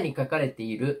の前に書かれて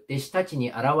いる弟子たちに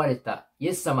現れたイ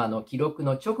エス様の記録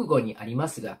の直後にありま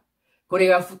すが、これ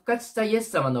が復活したイエ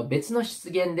ス様の別の出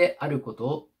現であるこ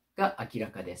とが明ら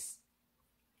かです。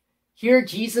Here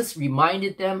Jesus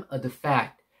reminded them of the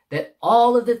fact that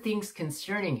all of the things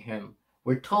concerning him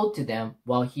were told to them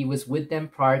while he was with them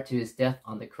prior to his death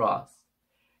on the cross.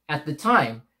 At the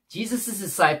time, Jesus'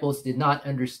 disciples did not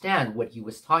understand what he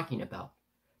was talking about.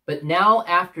 But now,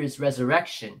 after his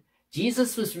resurrection,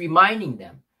 Jesus was reminding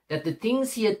them that the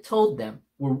things he had told them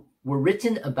were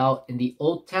written about in the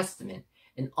Old Testament,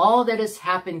 and all that has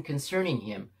happened concerning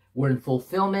him were in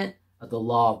fulfillment of the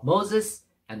law of Moses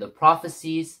and the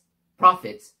prophets,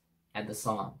 and the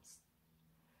Psalms.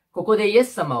 ここでイエ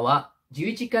ス様は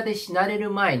十字架で死なれる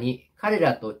前に彼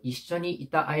らと一緒にい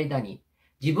た間に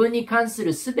自分に関す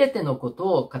るすべてのこと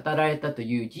を語られたと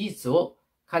いう事実を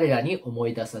彼らに思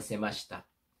い出させました。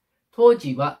当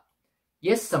時はイ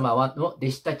エス様の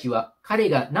弟子たちは彼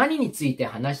が何について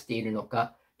話しているの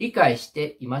か理解し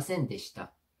ていませんでし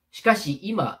た。しかし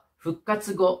今、復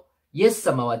活後、イエス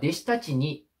様は弟子たち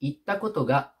に言ったこと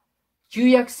が旧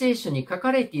約聖書に書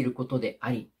かれていることで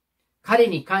あり、彼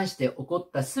に関して起こっ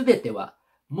たすべては、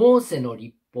モーセの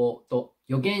律法と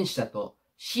預言者と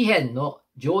詩篇の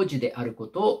成就であるこ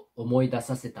とを思い出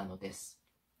させたのです。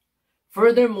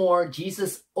Furthermore,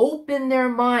 Jesus opened their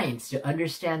minds to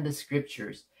understand the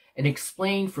scriptures and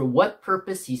explained for what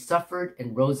purpose he suffered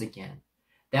and rose again,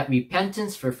 that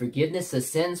repentance for forgiveness of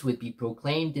sins would be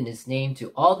proclaimed in his name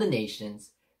to all the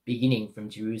nations, beginning from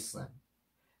Jerusalem.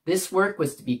 This work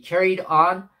was to be carried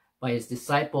on by his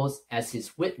disciples as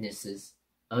his witnesses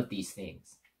of these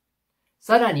things.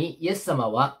 さらにイエス様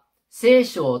は聖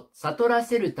書を悟ら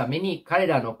せるために彼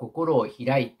らの心を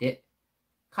開いて、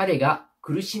彼が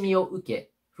苦しみを受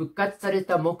け復活され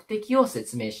た目的を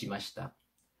説明しました。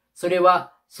それ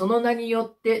はその名によ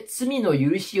って罪の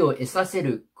許しを得させ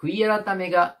る悔い改め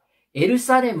がエル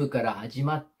サレムから始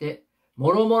まって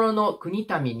諸々の国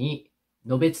民に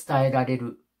述べ伝えられ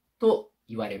ると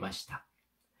言われました。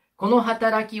この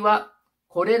働きは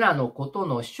これらのこと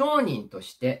の証人と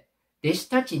して弟子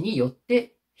たちによっ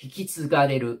て引き継が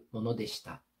れるものでし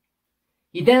た。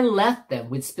He then left them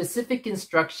with specific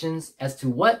instructions as to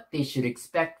what they should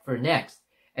expect for next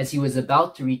as he was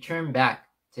about to return back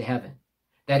to heaven,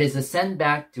 that is, ascend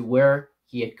back to where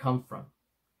he had come from.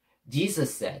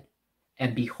 Jesus said,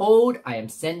 "And behold, I am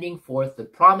sending forth the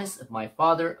promise of my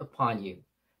Father upon you,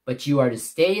 but you are to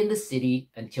stay in the city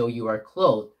until you are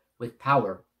clothed with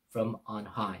power from on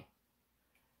high."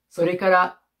 それか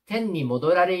ら天に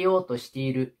戻られようとして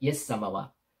いるイエス様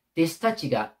は、弟子たち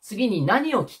が次に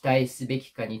何を期待すべ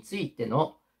きかについて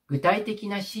の具体的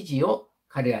な指示を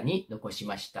彼らに残し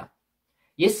ました。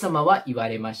イエス様は言わ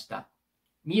れました。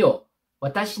見よ、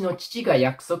私の父が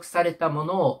約束されたも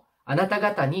のをあなた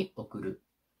方に送る。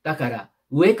だから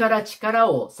上から力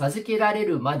を授けられ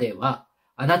るまでは、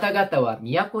あなた方は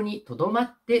都にとどま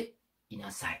ってい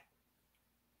なさい。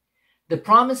The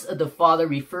promise of the Father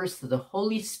refers to the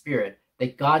Holy Spirit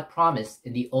that God promised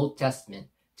in the Old Testament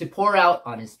to pour out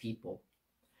on his people.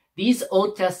 These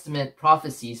Old Testament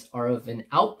prophecies are of an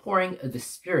outpouring of the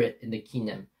Spirit in the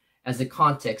kingdom, as the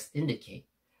context indicate,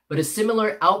 but a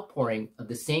similar outpouring of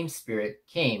the same Spirit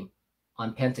came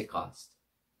on Pentecost.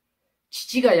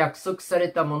 父が約束され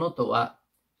たものとは、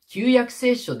旧約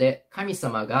聖書で神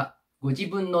様がご自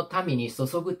分の民に注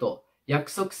ぐと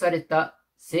約束された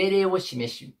聖霊を指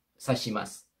しま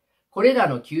す。これら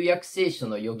の旧約聖書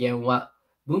の預言は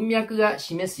文脈が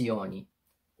示すように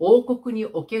王国に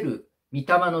おける御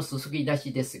霊の注ぎ出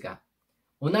しですが、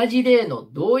同じ例の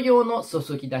同様の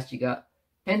注ぎ出しが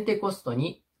ペンテコステ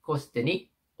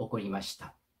に起こりまし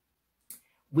た。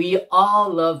We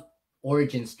all love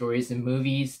origin stories in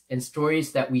movies and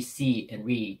stories that we see and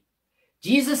read.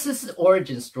 Jesus'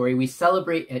 origin story we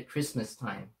celebrate at Christmas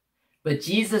time, but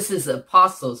Jesus'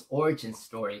 apostles' origin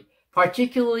story,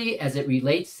 particularly as it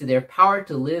relates to their power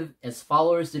to live as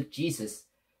followers of Jesus,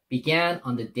 began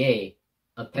on the day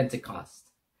of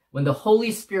Pentecost, when the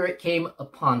Holy Spirit came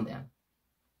upon them.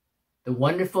 The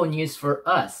wonderful news for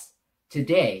us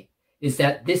today is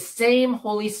that this same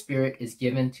Holy Spirit is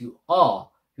given to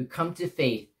all who come to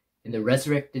faith in the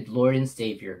resurrected Lord and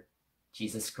Savior,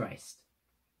 Jesus Christ.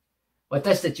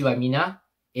 私たちは皆、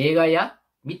映画や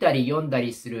見たり読んだ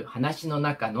りする話の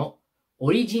中の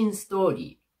オリジンストー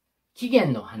リー、起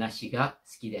源の話が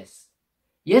好きです。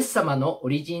イエス様のオ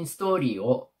リジンストーリー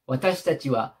を私たち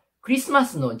はクリスマ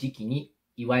スの時期に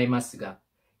祝いますが、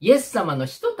イエス様の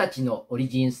人たちのオリ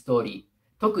ジンストーリ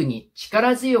ー、特に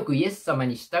力強くイエス様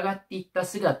に従っていった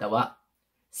姿は、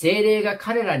聖霊が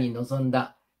彼らに臨ん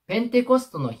だペンテコス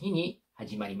トの日に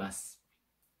始まります。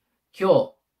今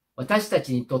日、私た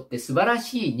ちにとって素晴ら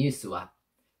しいニュースは、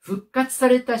復活さ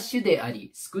れた主であ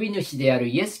り、救い主である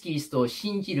イエス・キリストを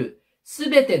信じるす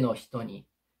べての人に、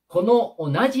この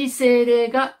同じ聖霊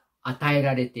が与え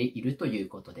られているという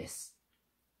ことです。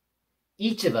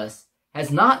Each of us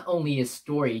has not only a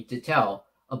story to tell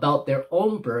about their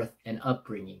own birth and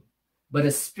upbringing, but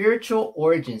a spiritual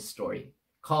origin story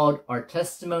called our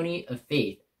testimony of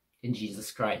faith in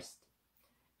Jesus Christ.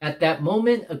 At that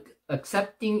moment of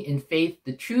accepting in faith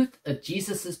the truth of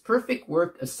Jesus' perfect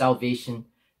work of salvation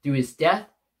through his death,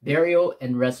 burial,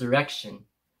 and resurrection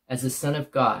as the Son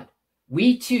of God,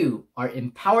 we too are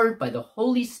empowered by the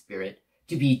Holy Spirit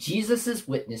to be Jesus'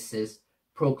 witnesses,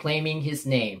 proclaiming his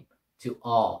name to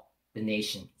all the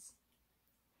nations.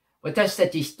 私た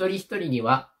ち一人一人に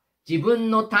は自分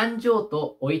の誕生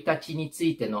と生い立ちにつ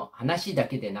いての話だ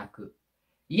けでなく、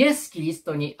イエス・キリス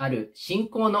トにある信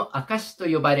仰の証と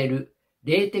呼ばれる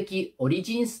霊的オリ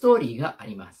ジンストーリーがあ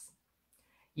ります。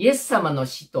イエス様の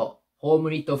死と葬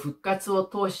りと復活を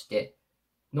通して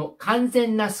の完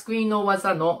全な救いの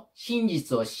技の真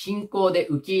実を信仰で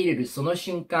受け入れるその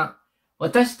瞬間、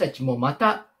私たちもま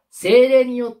た聖霊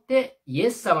によってイ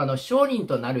エス様の証人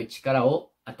となる力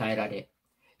を与えられ、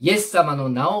イエス様の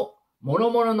名を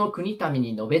諸々の国民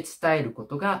に述べ伝えるこ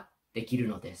とができる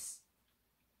のです。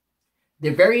The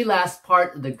very last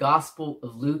part of the Gospel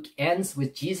of Luke ends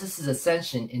with Jesus'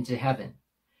 ascension into heaven.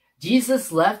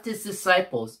 Jesus left his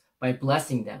disciples by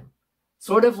blessing them,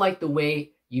 sort of like the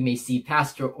way you may see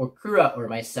Pastor Okura or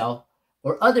myself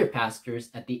or other pastors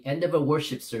at the end of a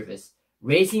worship service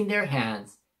raising their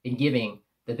hands and giving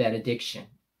the benediction.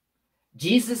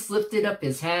 Jesus lifted up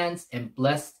his hands and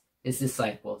blessed his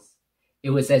disciples. It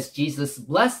was as Jesus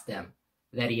blessed them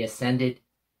that he ascended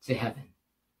to heaven.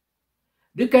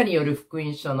 ルカによる福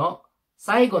音書の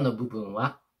最後の部分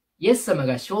は、イエス様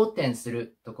が昇天す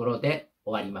るところで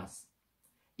終わります。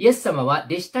イエス様は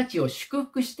弟子たちを祝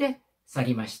福して去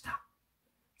りました。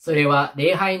それは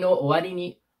礼拝の終わり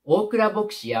に大倉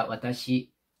牧師や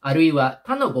私、あるいは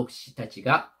他の牧師たち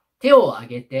が手を挙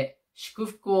げて祝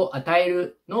福を与え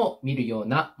るのを見るよう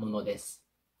なものです。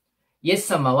イエス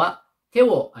様は手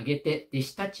を挙げて弟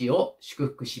子たちを祝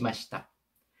福しました。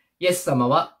イエス様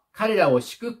は彼らを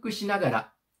祝福しなが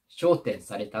ら昇天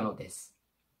されたのです。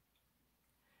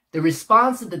The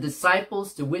response of the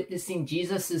disciples to witnessing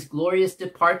Jesus' glorious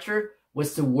departure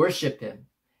was to worship him.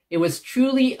 It was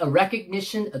truly a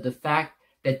recognition of the fact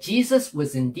that Jesus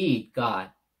was indeed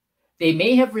God. They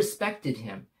may have respected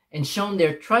him and shown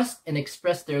their trust and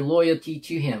expressed their loyalty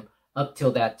to him up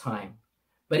till that time.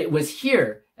 But it was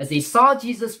here, as they saw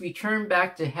Jesus return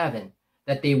back to heaven,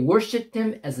 that they worshipped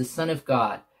him as the Son of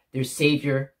God, their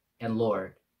Savior and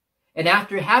Lord. And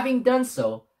after having done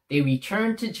so, they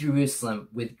returned to Jerusalem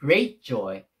with great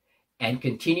joy and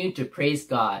continued to praise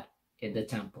God in the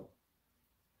temple.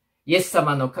 イエス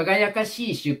様の輝か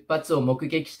しい出発を目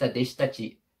撃した弟子た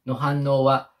ちの反応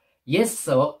は、イエ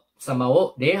ス様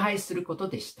を礼拝すること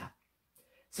でした。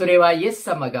それはイエス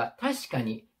様が確か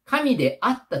に神で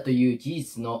あったという事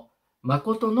実の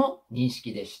誠の認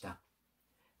識でした。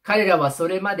彼らはそ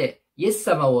れまでイエス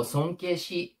様を尊敬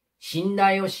し、信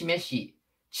頼を示し、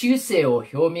忠誠を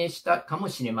表明したかも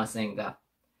しれませんが、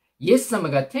イエス様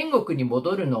が天国に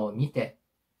戻るのを見て、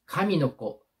神の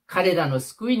子、彼らの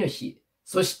救い主、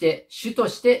そして主と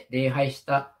して礼拝し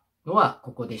たのは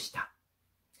ここでした。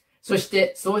そし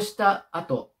てそうした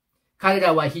後、彼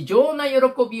らは非常な喜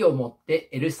びを持って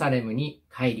エルサレムに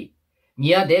帰り、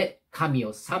宮で神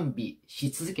を賛美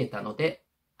し続けたので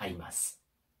あります。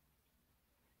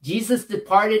Jesus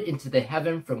departed into the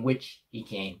heaven from which he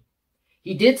came.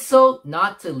 He did so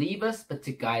not to leave us, but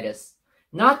to guide us,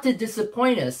 not to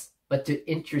disappoint us, but to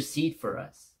intercede for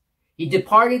us. He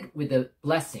departed with a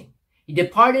blessing. He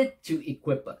departed to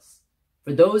equip us.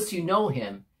 For those who know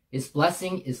him, his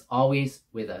blessing is always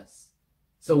with us.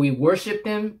 So we worship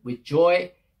him with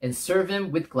joy and serve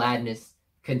him with gladness,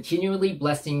 continually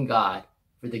blessing God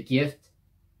for the gift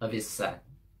of his son.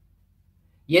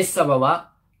 イエス様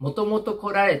はもともと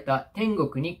来られた天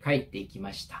国に帰っていき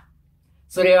ました。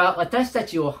それは私た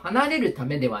ちを離れるた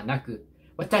めではなく、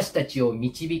私たちを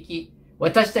導き、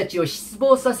私たちを失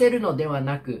望させるのでは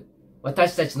なく、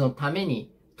私たちのため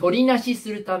に取りなしす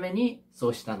るためにそ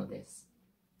うしたのです。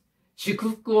祝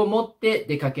福を持って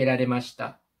出かけられまし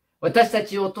た。私た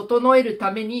ちを整える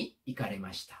ために行かれ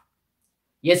ました。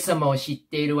イエス様を知っ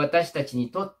ている私たち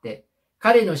にとって、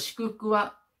彼の祝福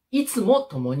はいつも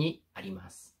共にありま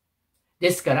す。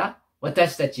ですから、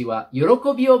私たちは喜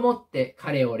びを持って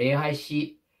彼を礼拝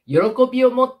し、喜び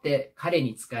を持って彼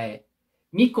に仕え、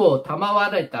御子を賜ら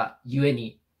れたゆえ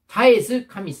に、絶えず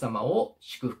神様を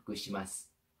祝福しま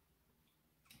す。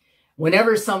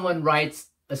Whenever someone writes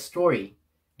a story,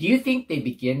 do you think they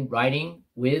begin writing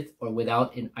with or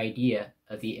without an idea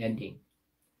of the ending?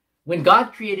 When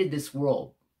God created this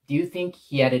world, do you think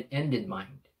he had an end in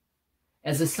mind?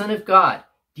 As the Son of God,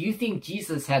 do you think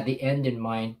Jesus had the end in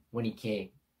mind when he came?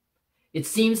 It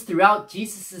seems throughout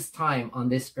Jesus' time on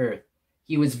this earth,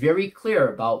 he was very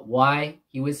clear about why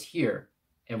he was here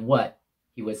and what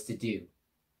he was to do.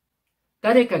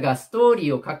 誰かがストーリ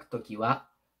ーを書くときは、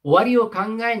終わりを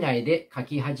考えないで書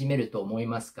き始めると思い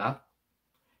ますか？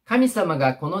神様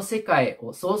がこの世界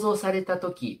を創造された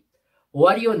とき、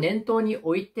終わりを念頭に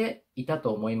置いていた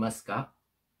と思いますか？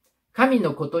神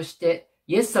の子として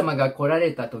イエス様が来ら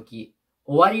れたとき、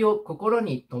終わりを心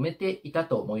に留めていた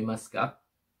と思いますか？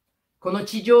この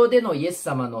地上でのイエス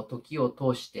様の時を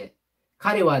通して、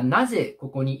彼はなぜこ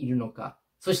こにいるのか、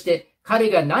そして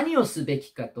彼が何をすべ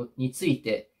きかについ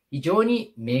て非常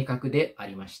に明確であ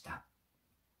りました。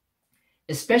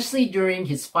Especially during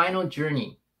his final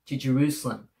journey to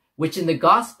Jerusalem, which in the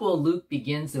Gospel of Luke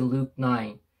begins in Luke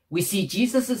 9, we see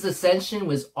Jesus' ascension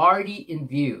was already in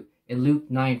view in Luke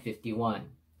 9:51.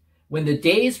 When the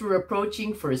days were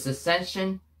approaching for his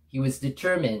ascension, he was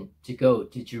determined to go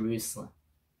to Jerusalem.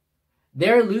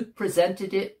 There, Luke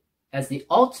presented it as the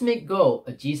ultimate goal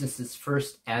of Jesus'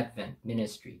 first Advent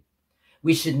ministry.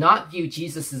 We should not view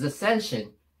Jesus'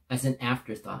 ascension as an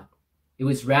afterthought. It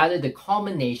was rather the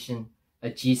culmination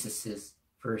of Jesus'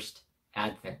 first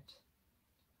Advent.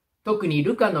 特に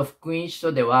ルカの福音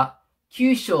書では、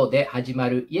9章で始ま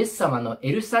るイエス様の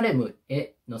エルサレム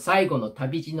への最後の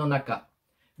旅路の中、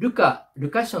ルカ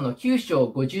書の9章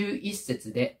51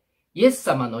節で、イエス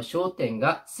様の焦点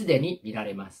がすでに見ら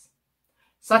れます。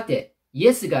さて、イ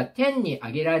エスが天に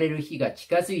上げられる日が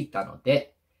近づいたの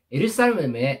で、エルサレ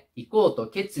ムへ行こうと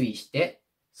決意して、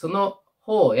その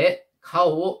方へ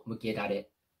顔を向けられ、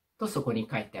とそこに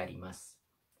書いてあります。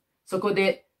そこ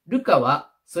で、ルカ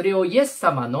はそれをイエス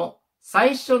様の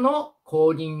最初の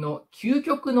降臨の究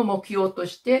極の目標と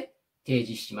して提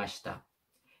示しました。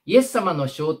イエス様の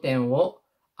焦点を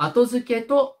後付け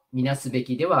とみなすべ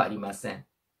きではありません。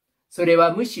それ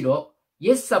はむしろ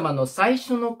イエス様の最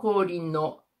初の降臨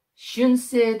の瞬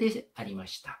生でありま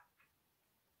した。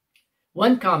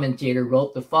One commentator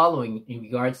wrote the following in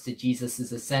regards to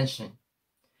Jesus' ascension.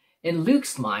 In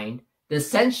Luke's mind, the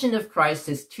ascension of Christ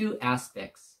has two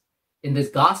aspects. In the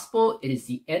Gospel, it is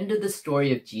the end of the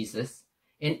story of Jesus.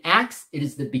 In Acts, it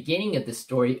is the beginning of the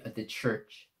story of the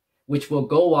church, which will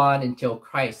go on until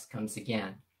Christ comes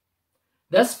again.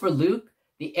 Thus, for Luke,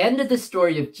 the end of the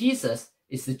story of Jesus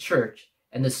is the church,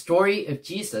 and the story of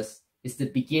Jesus is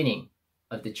the beginning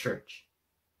of the church.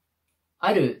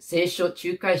 ある聖書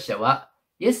仲介者は、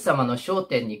イエス様の焦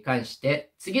点に関し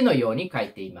て次のように書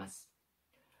いています。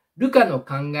ルカの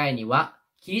考えには、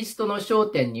キリストの焦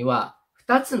点には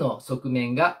2つの側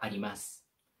面があります。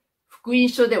福音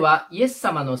書ではイエス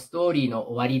様のストーリー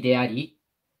の終わりであり、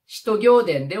使徒行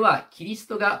伝ではキリス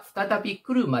トが再び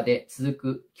来るまで続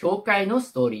く教会の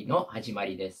ストーリーの始ま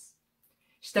りです。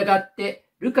したがって、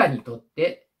ルカにとっ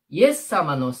てイエス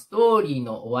様のストーリー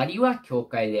の終わりは教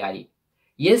会であり、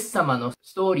イエス様の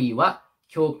ストーリーは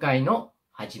教会の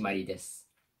始まりです。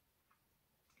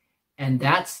And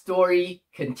that story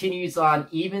continues on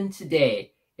even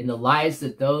today in the lives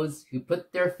of those who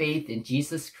put their faith in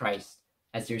Jesus Christ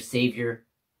as their Savior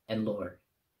and Lord.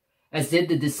 As did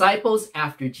the disciples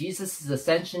after Jesus'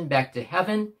 ascension back to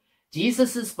heaven,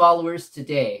 Jesus' followers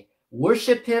today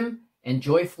worship him and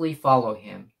joyfully follow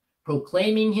him,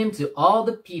 proclaiming him to all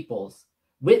the peoples,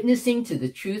 witnessing to the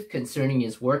truth concerning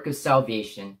his work of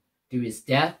salvation through his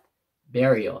death,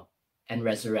 burial, and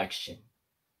resurrection.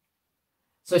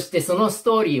 そしてそのス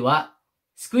トーリーは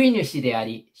救い主であ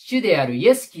り、主であるイ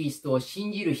エス・キリストを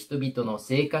信じる人々の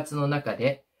生活の中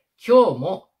で、今日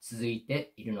も続い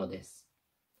ているのです。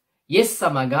イエス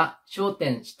様が昇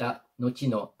天した後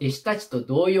の弟子たちと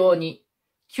同様に、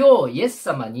今日イエス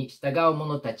様に従う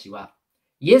者たちは、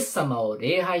イエス様を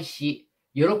礼拝し、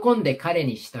喜んで彼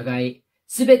に従い、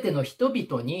すべての人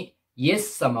々にイエ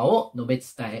ス様を述べ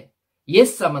伝え、イエ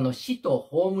ス様の死と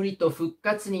葬りと復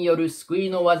活による救い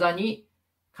の技に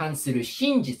関する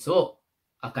真実を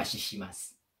証ししま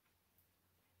す。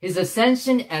His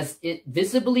ascension as it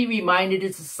visibly reminded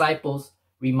his disciples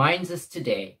reminds us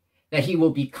today that he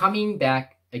will be coming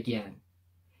back again.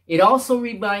 It also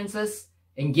reminds us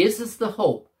and gives us the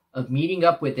hope of meeting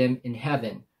up with him in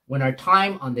heaven when our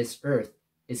time on this earth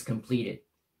is completed.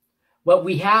 What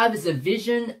we have is a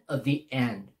vision of the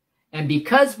end. And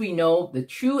because we know the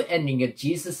true ending of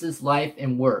Jesus' life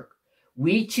and work,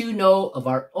 we too know of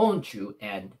our own true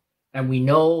end, and we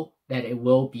know that it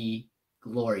will be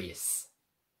glorious.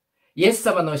 イエス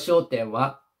様の焦点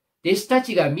は、弟子た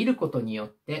ちが見ることによっ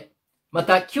て、ま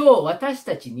た今日私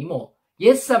たちにも、イ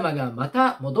エス様がま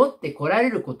た戻って来られ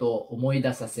ることを思い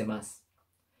出させます。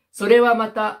それはま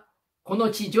た、この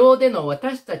地上での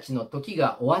私たちの時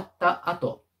が終わった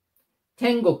後、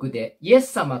天国でイエ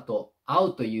ス様と会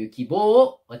うという希望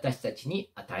を私たちに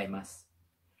与えます。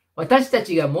私た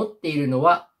ちが持っているの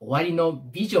は終わりの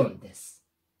ビジョンです。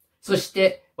そし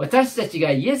て私たち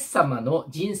がイエス様の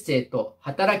人生と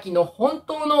働きの本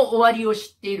当の終わりを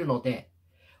知っているので、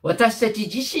私たち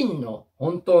自身の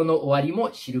本当の終わり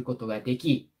も知ることがで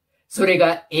き、それ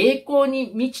が栄光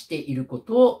に満ちているこ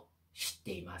とを知っ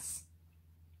ています。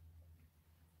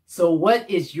So what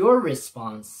is your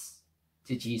response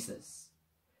to Jesus?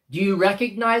 Do you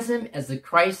recognize him as the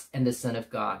Christ and the Son of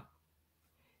God?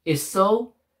 If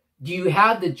so, do you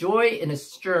have the joy and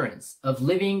assurance of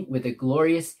living with a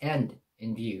glorious end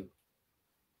in view?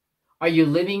 Are you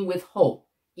living with hope,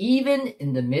 even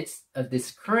in the midst of this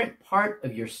current part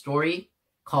of your story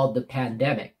called the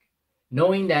pandemic,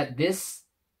 knowing that this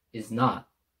is not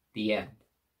the end?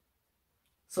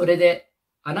 それで、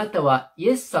あなたはイ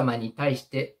エス様に対し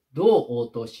てどう応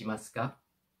答しますか？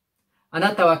あ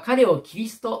なたは彼をキリ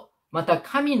スト、また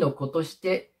神の子とし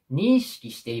て認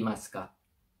識していますか？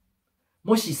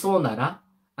もしそうなら、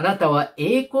あなたは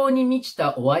栄光に満ち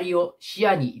た終わりを視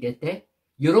野に入れて、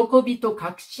喜びと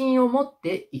確信を持っ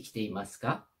て生きています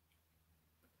か？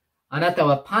あなた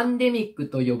はパンデミック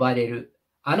と呼ばれる、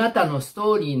あなたのス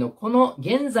トーリーのこの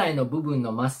現在の部分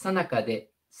の真っ最中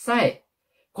でさえ、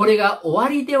これが終わ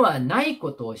りではない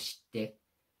ことを知って、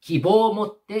希望を持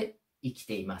って生き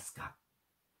ていますか？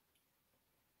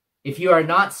 If you are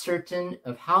not certain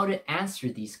of how to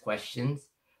answer these questions,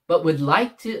 but would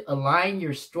like to align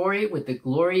your story with the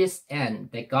glorious end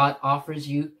that God offers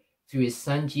you through his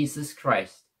Son Jesus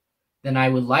Christ, then I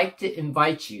would like to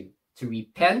invite you to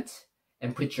repent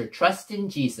and put your trust in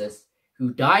Jesus,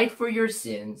 who died for your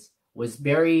sins, was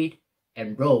buried,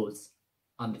 and rose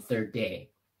on the third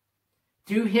day.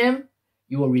 Through him,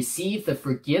 you will receive the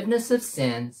forgiveness of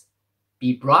sins,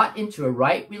 be brought into a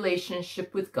right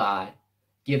relationship with God,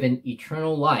 given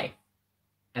eternal life,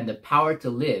 and the power to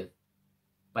live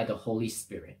by the Holy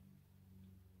Spirit.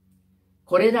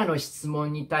 これらの質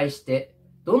問に対して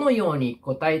どのように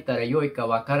答えたらよいか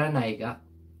わからないが、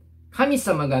神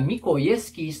様が御子イエ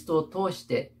ス・キリストを通し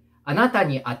てあなた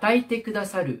に与えてくだ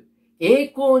さる栄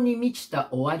光に満ちた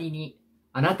終わりに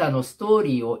あなたのストー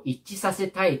リーを一致させ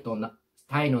たい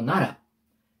のなら、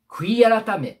悔い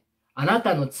改め、あな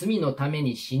たの罪のため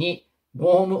に死に、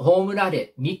葬ら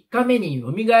れ、3日目に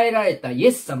蘇られたイ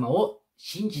エス様を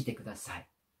信じてください。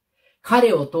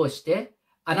彼を通して、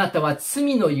あなたは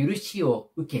罪の許しを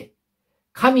受け、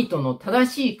神との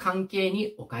正しい関係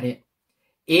に置かれ、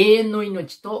永遠の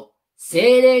命と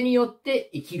聖霊によって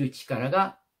生きる力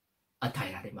が与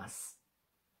えられます。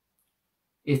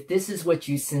If this is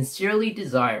what you sincerely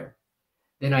desire,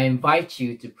 then I invite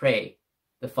you to pray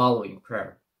the following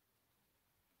prayer.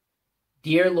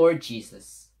 Dear Lord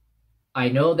Jesus,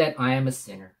 I know that I am a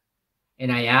sinner,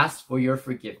 and I ask for your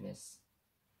forgiveness.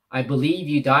 I believe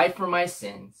you died for my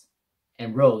sins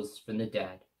and rose from the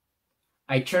dead.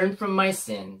 I turn from my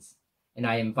sins, and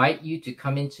I invite you to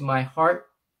come into my heart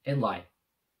and life.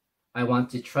 I want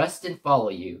to trust and follow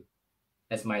you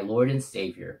as my Lord and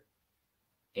Savior.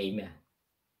 Amen.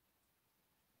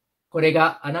 これ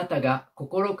があなたが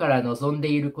心から望んで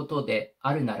いることで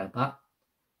あるならば、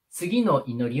次の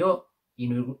祈りを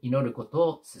祈ること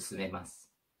を勧めま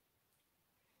す。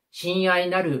親愛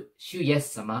なる主イエ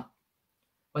ス様、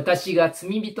私が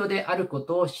罪人であるこ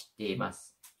とを知っていま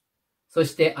す。そ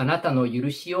してあなたの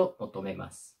許しを求めま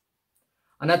す。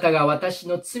あなたが私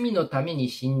の罪のために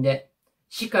死んで、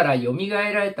死からよみが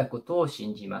えられたことを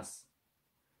信じます。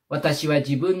私は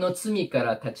自分の罪か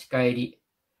ら立ち返り、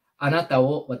あなた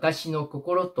を私の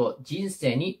心と人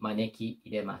生に招き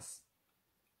入れます。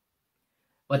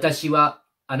私は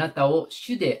あなたを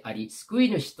主であり、救い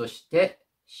主として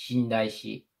信頼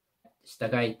し、従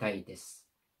いたいです。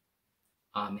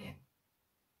アーメン。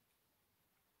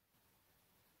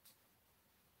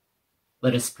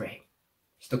Let us pray.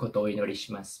 一言お祈り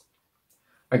します。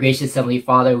Our gracious Heavenly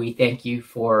Father, we thank you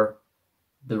for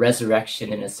the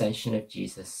resurrection and ascension of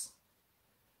Jesus.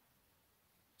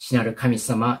 父なる神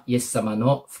様、イエス様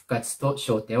の復活と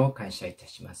昇天を感謝いた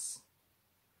します。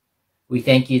We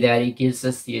thank you that it gives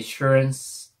us the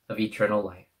assurance of eternal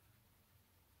life.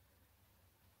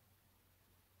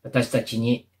 私たち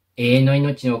に永遠の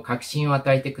命の確信を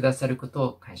与えてくださること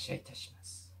を感謝いたしま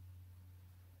す。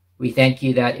We thank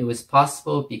you that it was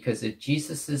possible because of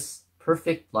Jesus'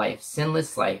 perfect life,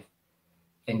 sinless life,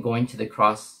 and going to the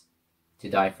cross to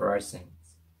die for our sins.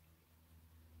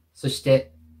 そし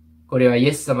て、これはイ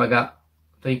エス様が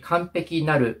本当に完璧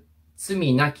なる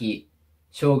罪なき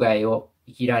生涯を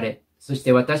生きられ、そし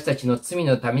て私たちの罪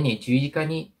のために十字架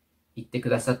に行ってく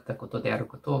ださったことである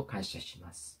ことを感謝し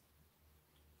ます。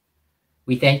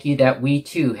We thank you that we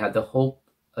too have the hope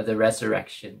of the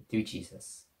resurrection through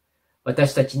Jesus.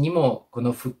 私たちにもこ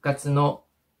の復活の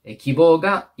希望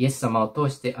がイエス様を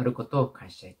通してあることを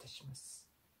感謝いたします。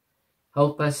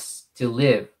Help us to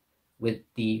live with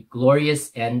the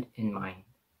glorious end in mind.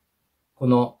 こ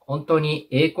の本当に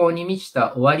栄光に満ち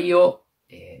た終わりを、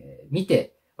見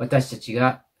て私たち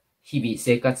が日々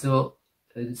生活を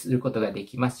することがで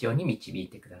きますように導い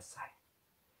てください。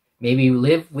May we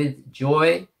live with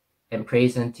joy and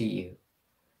praise unto you.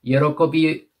 喜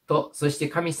びと、そして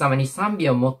神様に賛美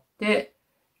を持って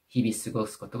日々過ご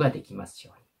すことができます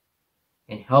ように。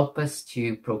And help us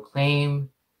to proclaim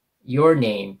your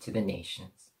name to the nations.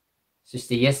 そし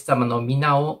てイエス様の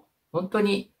皆を本当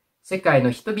に世界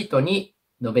の人々に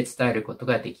述べ伝えること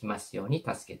ができますように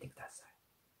助けてください。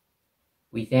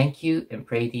We thank you and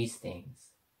pray these things.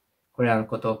 これらの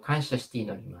ことを感謝して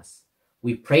祈ります。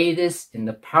We pray this in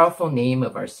the powerful name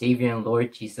of our Savior and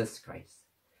Lord Jesus Christ.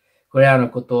 これらの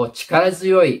ことを力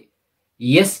強い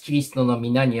イエス・キリストの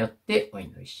皆によってお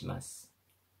祈りします。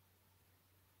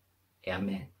アー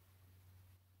メン。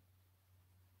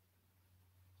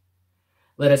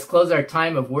Let us close our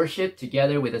time of worship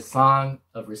together with a song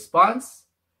of response,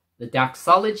 the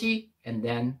doxology, and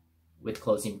then with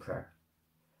closing prayer.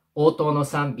 応答の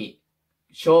賛美、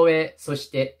唱詠、そし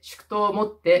て祝祷をも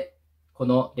って、こ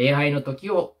の礼拝の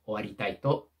時を終わりたい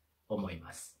と思い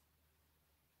ます。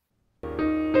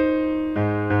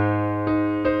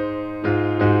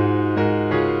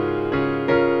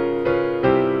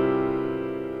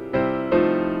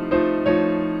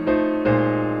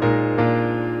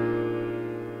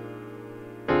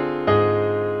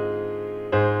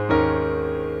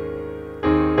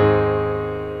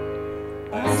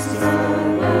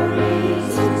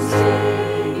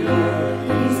Savior,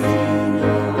 He's in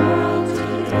your heart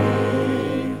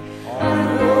today.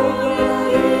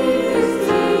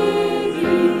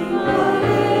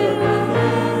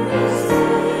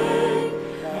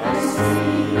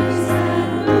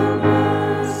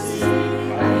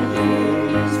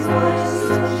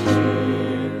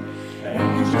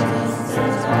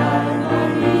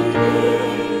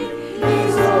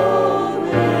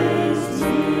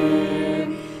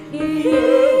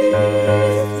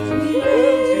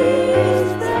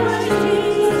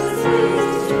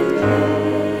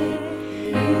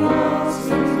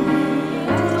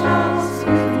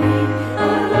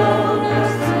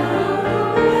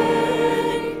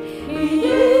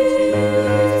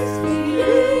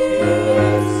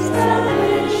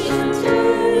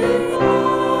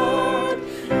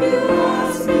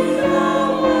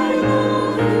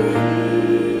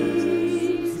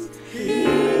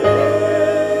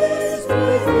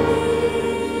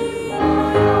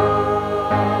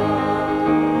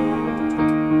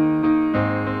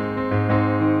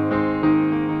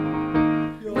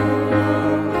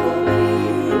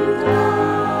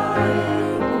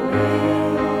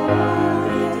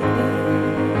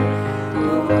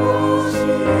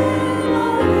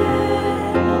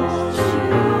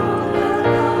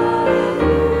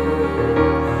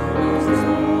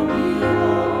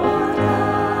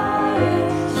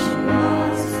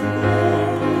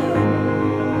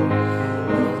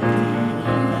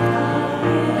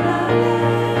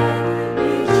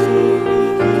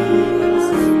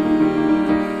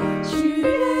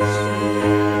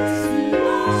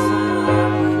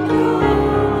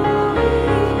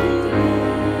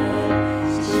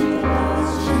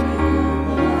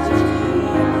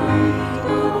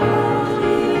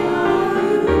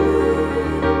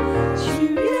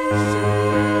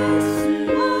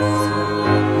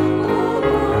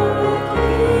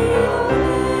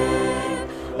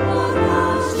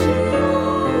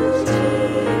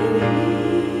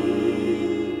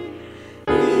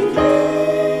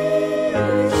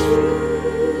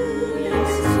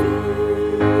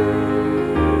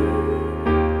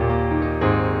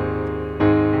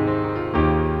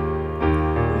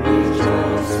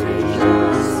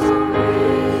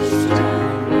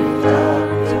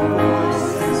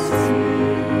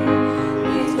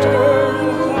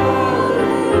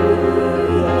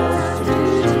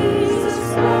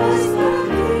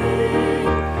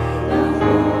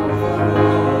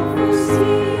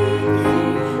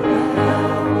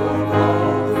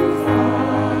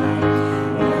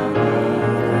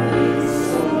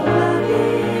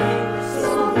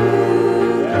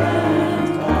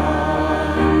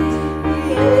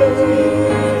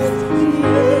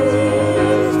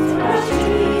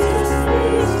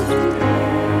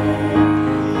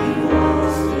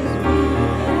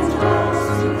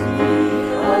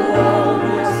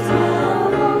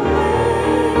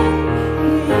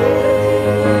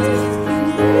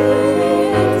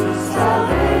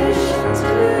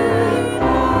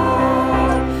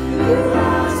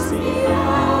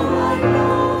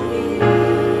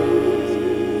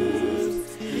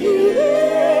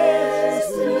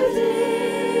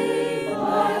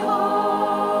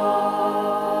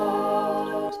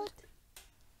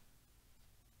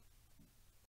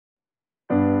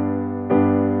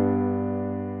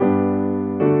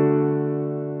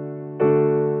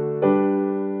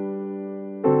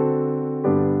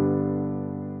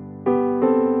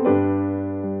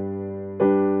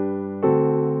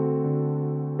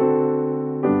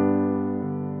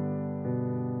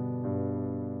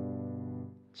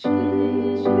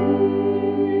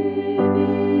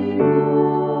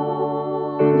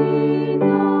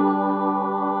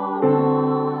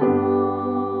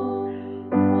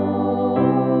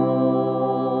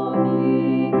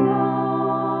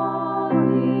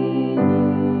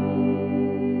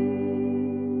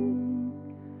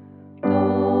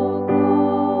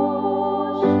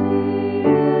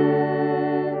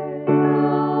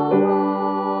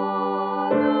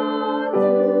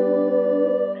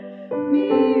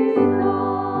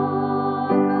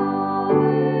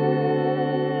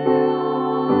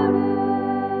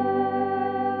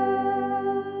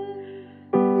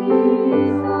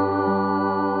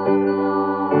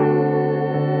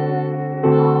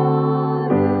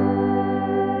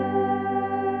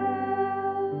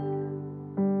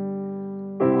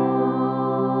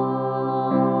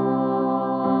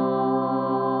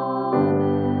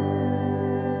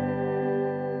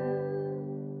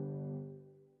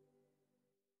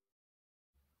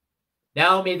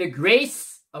 Now may the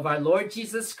grace of our Lord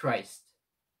Jesus Christ,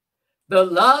 the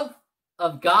love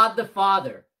of God the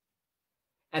Father,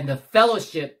 and the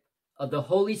fellowship of the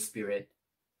Holy Spirit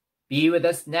be with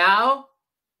us now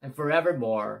and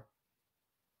forevermore.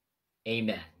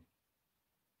 Amen.